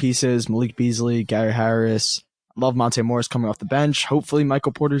ton of good pieces. Malik Beasley, Gary Harris. I love Monte Morris coming off the bench. Hopefully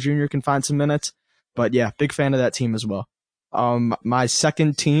Michael Porter Jr. can find some minutes. But yeah, big fan of that team as well. My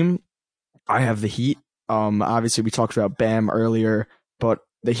second team, I have the Heat. Obviously we talked about Bam earlier, but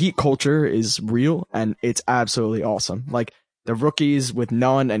the Heat culture is real and it's absolutely awesome. Like the rookies with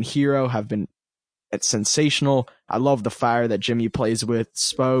Nunn and Hero have been sensational. I love the fire that Jimmy plays with.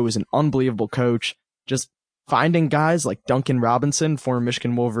 Spo is an unbelievable coach. Just finding guys like Duncan Robinson, former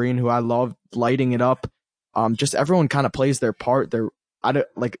Michigan Wolverine, who I love, lighting it up. Just everyone kind of plays their part. I don't,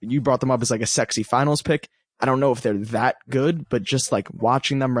 like you brought them up as like a sexy finals pick. I don't know if they're that good, but just like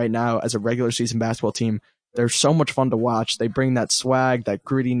watching them right now as a regular season basketball team, they're so much fun to watch. They bring that swag, that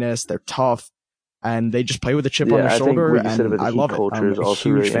grittiness. They're tough, and they just play with a chip on their shoulder. And I love it. I'm a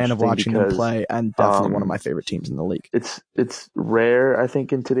huge fan of watching them play, and definitely one of my favorite teams in the league. It's rare, I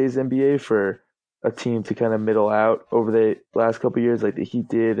think, in today's NBA for a team to kind of middle out over the last couple of years, like the Heat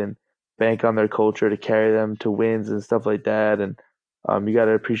did, and bank on their culture to carry them to wins and stuff like that. And you got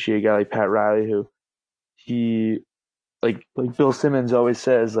to appreciate a guy like Pat Riley, who he like Bill Simmons always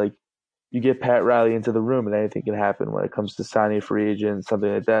says, like, you get Pat Riley into the room and anything can happen when it comes to signing a free agent,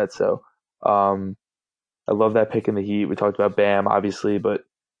 something like that. So I love that pick in the Heat. We talked about Bam, obviously, but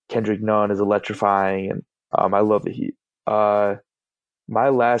Kendrick Nunn is electrifying, and I love the Heat. My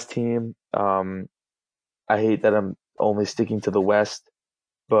last team Um, I hate that I'm only sticking to the West,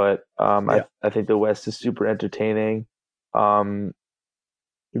 but Yeah. I think the West is super entertaining. Um,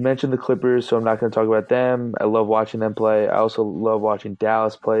 you mentioned the Clippers, so I'm not going to talk about them. I love watching them play. I also love watching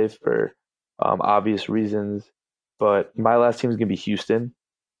Dallas play for obvious reasons. But my last team is going to be Houston.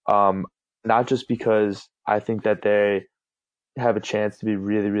 Um, not just because I think that they have a chance to be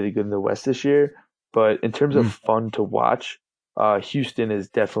really, really good in the West this year, but in terms of Mm. fun to watch, Houston is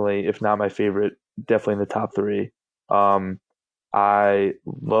definitely, if not my favorite, definitely in the top three. Um, I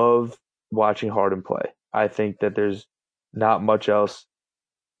love watching Harden play. I think that there's not much else,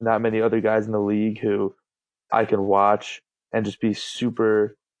 not many other guys in the league who I can watch and just be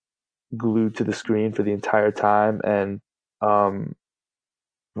super glued to the screen for the entire time. And um,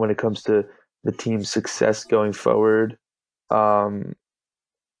 when it comes to the team's success going forward, um,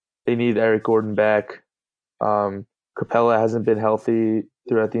 they need Eric Gordon back. Capella hasn't been healthy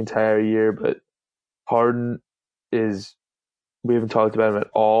throughout the entire year, but Harden is. We haven't talked about him at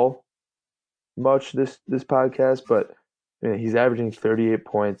all much this podcast, but I mean, he's averaging 38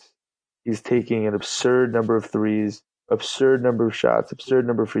 points. He's taking an absurd number of threes, absurd number of shots, absurd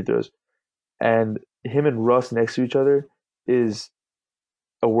number of free throws, and him and Russ next to each other is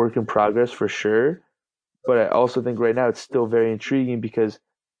a work in progress for sure. But I also think right now it's still very intriguing because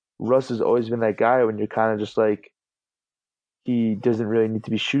Russ has always been that guy when you're kind of just like he doesn't really need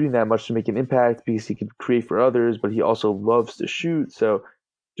to be shooting that much to make an impact because he can create for others, but he also loves to shoot. So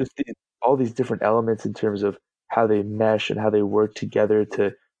just all these different elements in terms of how they mesh and how they work together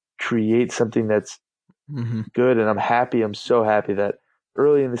to create something that's Mm-hmm. good. And I'm happy. I'm so happy that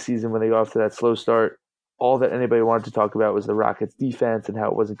early in the season when they got off to that slow start, all that anybody wanted to talk about was the Rockets' defense and how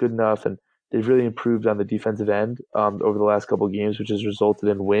it wasn't good enough. And they've really improved on the defensive end over the last couple of games, which has resulted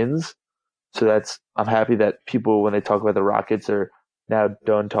in wins. So I'm happy that people, when they talk about the Rockets, are now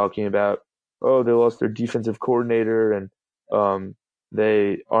done talking about, oh, they lost their defensive coordinator and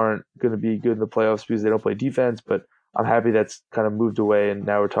they aren't going to be good in the playoffs because they don't play defense. But I'm happy that's kind of moved away, and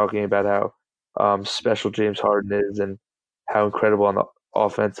now we're talking about how special James Harden is and how incredible on the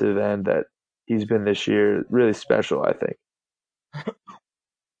offensive end that he's been this year. Really special, I think.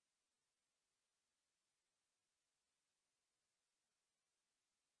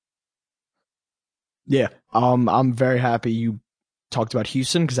 Yeah. I'm very happy you talked about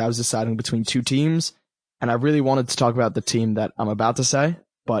Houston because I was deciding between two teams, and I really wanted to talk about the team that I'm about to say.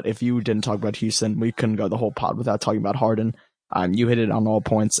 But if you didn't talk about Houston, we couldn't go the whole pod without talking about Harden. You hit it on all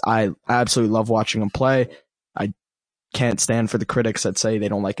points. I absolutely love watching him play. I can't stand for the critics that say they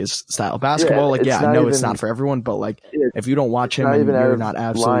don't like his style of Yeah, basketball. Like, it's yeah, I not know it's even not for everyone, but like, yeah, if you don't watch it's him not even and out you're of not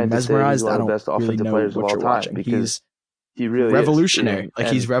absolutely line to say he's mesmerized, one I of the don't best really offensive know players of what all you're time watching. because He's he really is. revolutionary. Like,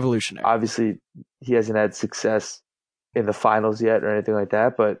 he's And revolutionary. obviously, he hasn't had success in the finals yet or anything like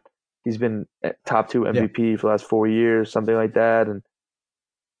that, but he's been top two Yeah. MVP for the last 4 years, something like that. And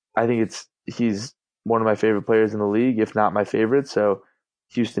I think he's one of my favorite players in the league, if not my favorite. So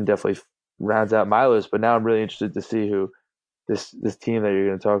Houston definitely rounds out my list. But now I'm really interested to see who this team that you're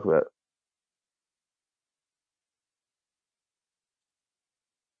going to talk about.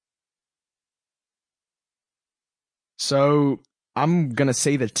 So I'm gonna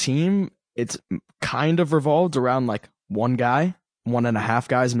say the team. It's kind of revolved around like one guy, one and a half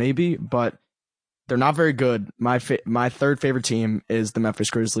guys maybe, but they're not very good. My third favorite team is the Memphis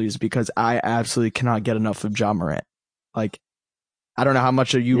Grizzlies because I absolutely cannot get enough of Ja Morant. Like, I don't know how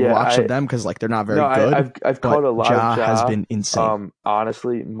much of you Yeah, watched of them because like they're not no, very good, I've but caught a lot of Ja has Ja. been insane.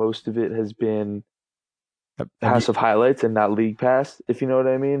 Honestly, most of it has been Have you, House of Highlights and not League Pass, if you know what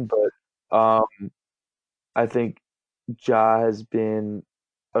I mean. But I think Ja has been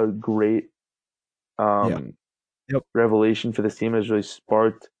a great yeah. um, Yep. revelation for this team. Has really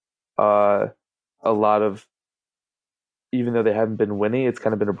sparked uh, a lot of, even though they haven't been winning, it's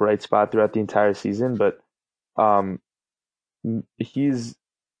kind of been a bright spot throughout the entire season. But um, he's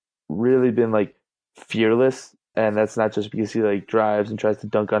really been like fearless, and that's not just because he like drives and tries to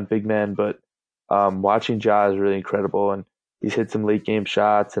dunk on big men, but watching Ja is really incredible, and he's hit some late game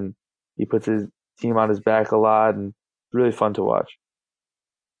shots, and he puts his team on his back a lot, and really fun to watch.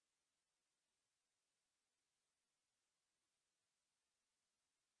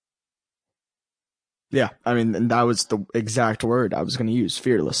 Yeah, I mean, and that was the exact word I was going to use,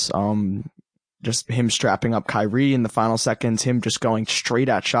 fearless. Just him strapping up Kyrie in the final seconds, him just going straight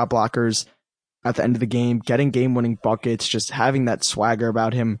at shot blockers at the end of the game, getting game-winning buckets, just having that swagger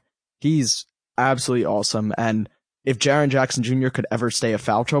about him. He's absolutely awesome. And if Jaren Jackson Jr. could ever stay out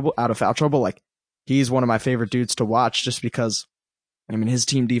of foul trouble, like, he's one of my favorite dudes to watch just because, I mean, his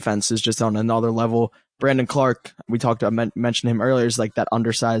team defense is just on another level. Brandon Clark, we talked about, mentioned him earlier, is like that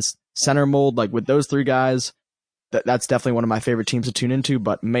undersized center mold. Like with those three guys, that's definitely one of my favorite teams to tune into,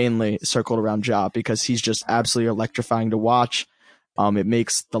 but mainly circled around Ja because he's just absolutely electrifying to watch. It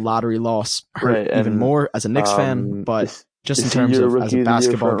makes the lottery loss hurt Right, even and more as a Knicks fan, but just in is he terms your of as a rookie of the year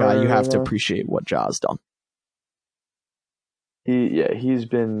basketball front guy, you runner have right to now? appreciate what Ja's done. He's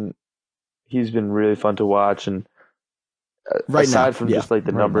been really fun to watch, and Right now, aside from yeah. just like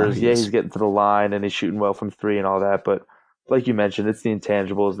the Right now numbers, he yeah, is. he's getting to the line and he's shooting well from three and all that. But like you mentioned, it's the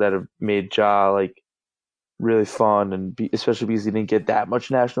intangibles that have made Ja like really fun, and especially because he didn't get that much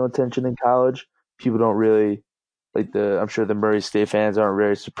national attention in college. People don't really like I'm sure the Murray State fans aren't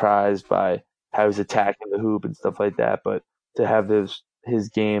very surprised by how he's attacking the hoop and stuff like that. But to have his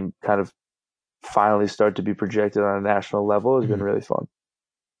game kind of finally start to be projected on a national level has been Mhm. really fun.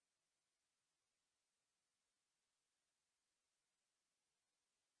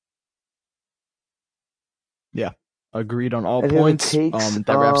 Yeah, agreed on all Any other points. takes?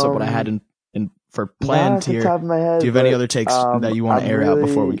 That wraps up what I had in for Not planned at the here. top of my Do you head, have any but other takes that you want to I'm air out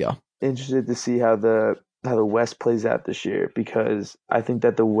before we really go? interested to see how the West plays out this year, because I think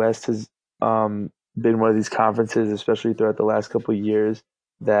that the West has been one of these conferences, especially throughout the last couple of years,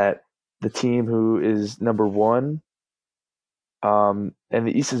 that the team who is number one, and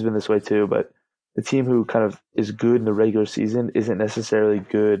the East has been this way too, but the team who kind of is good in the regular season isn't necessarily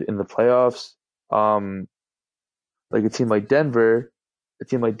good in the playoffs. Um, like a team like Denver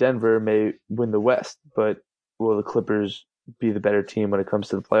may win the West, but will the Clippers be the better team when it comes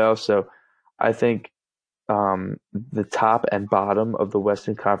to the playoffs? So I think the top and bottom of the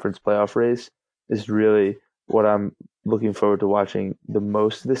Western Conference playoff race is really what I'm looking forward to watching the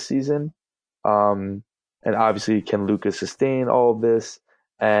most this season. Um, and obviously, can Luka sustain all of this?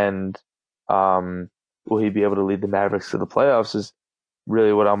 And um, will he be able to lead the Mavericks to the playoffs? Is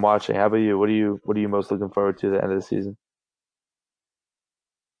really what I'm watching. How about you? What are you most looking forward to at the end of the season?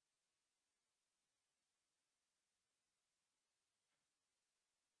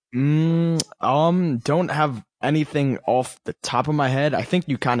 Don't have anything off the top of my head. I think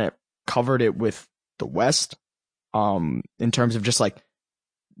you kind of covered it with the West. In terms of just like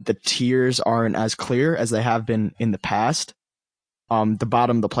the tiers aren't as clear as they have been in the past. The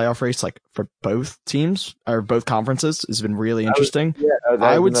bottom of the playoff race, like for both teams or both conferences, has been really interesting. Yeah, that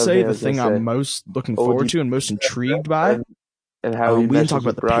I was would another say thing I the was gonna thing I'm say. most looking forward OD to and most intrigued by. and how he We didn't talk meshes about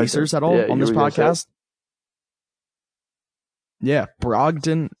with the Brogdon. Pacers at all Yeah, on you this were gonna say. podcast. Yeah,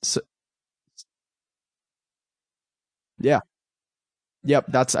 Brogdon. Yeah, yep.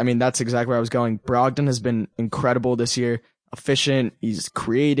 That's exactly where I was going. Brogdon has been incredible this year. Efficient. He's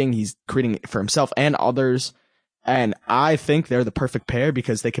creating for himself and others. And I think they're the perfect pair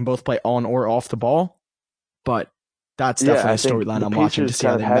because they can both play on or off the ball. But that's Yeah, definitely I a think storyline the I'm watching to Pacers see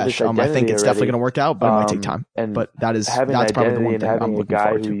kind how of they have this mesh. I think identity it's definitely going already, to work out, but it might take time. and But having an that's probably the identity one and thing having I'm a looking guy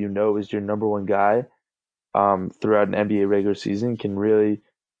forward who to. you know is your number one guy throughout an NBA regular season can really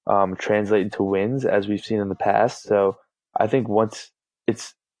translate into wins, as we've seen in the past. So I think once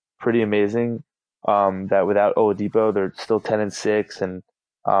it's pretty amazing that without Oladipo, they're still 10-6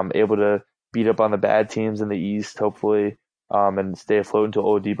 and able to beat up on the bad teams in the East, hopefully, and stay afloat until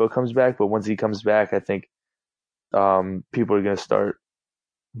Oladipo comes back. But once he comes back, I think people are going to start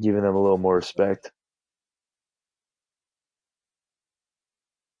giving them a little more respect.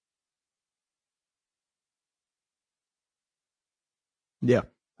 Yeah,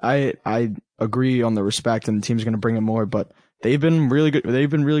 I agree on the respect, and the team's going to bring in more. But they've been really good. They've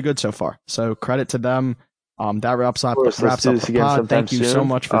been really good so far. So credit to them. That Of course, let's wraps do up this the again pod. sometime Thank you so soon.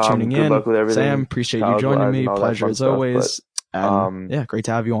 much for tuning Good in, luck with Sam. everything, Appreciate you college joining wise, me. and all that Pleasure fun as stuff. But always. And um, yeah, great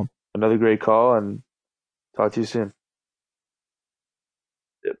to have you on. another great call, and talk to you soon.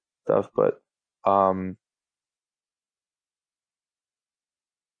 Yep, stuff, but um,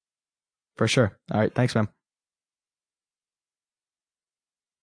 For sure. All right. Thanks, man.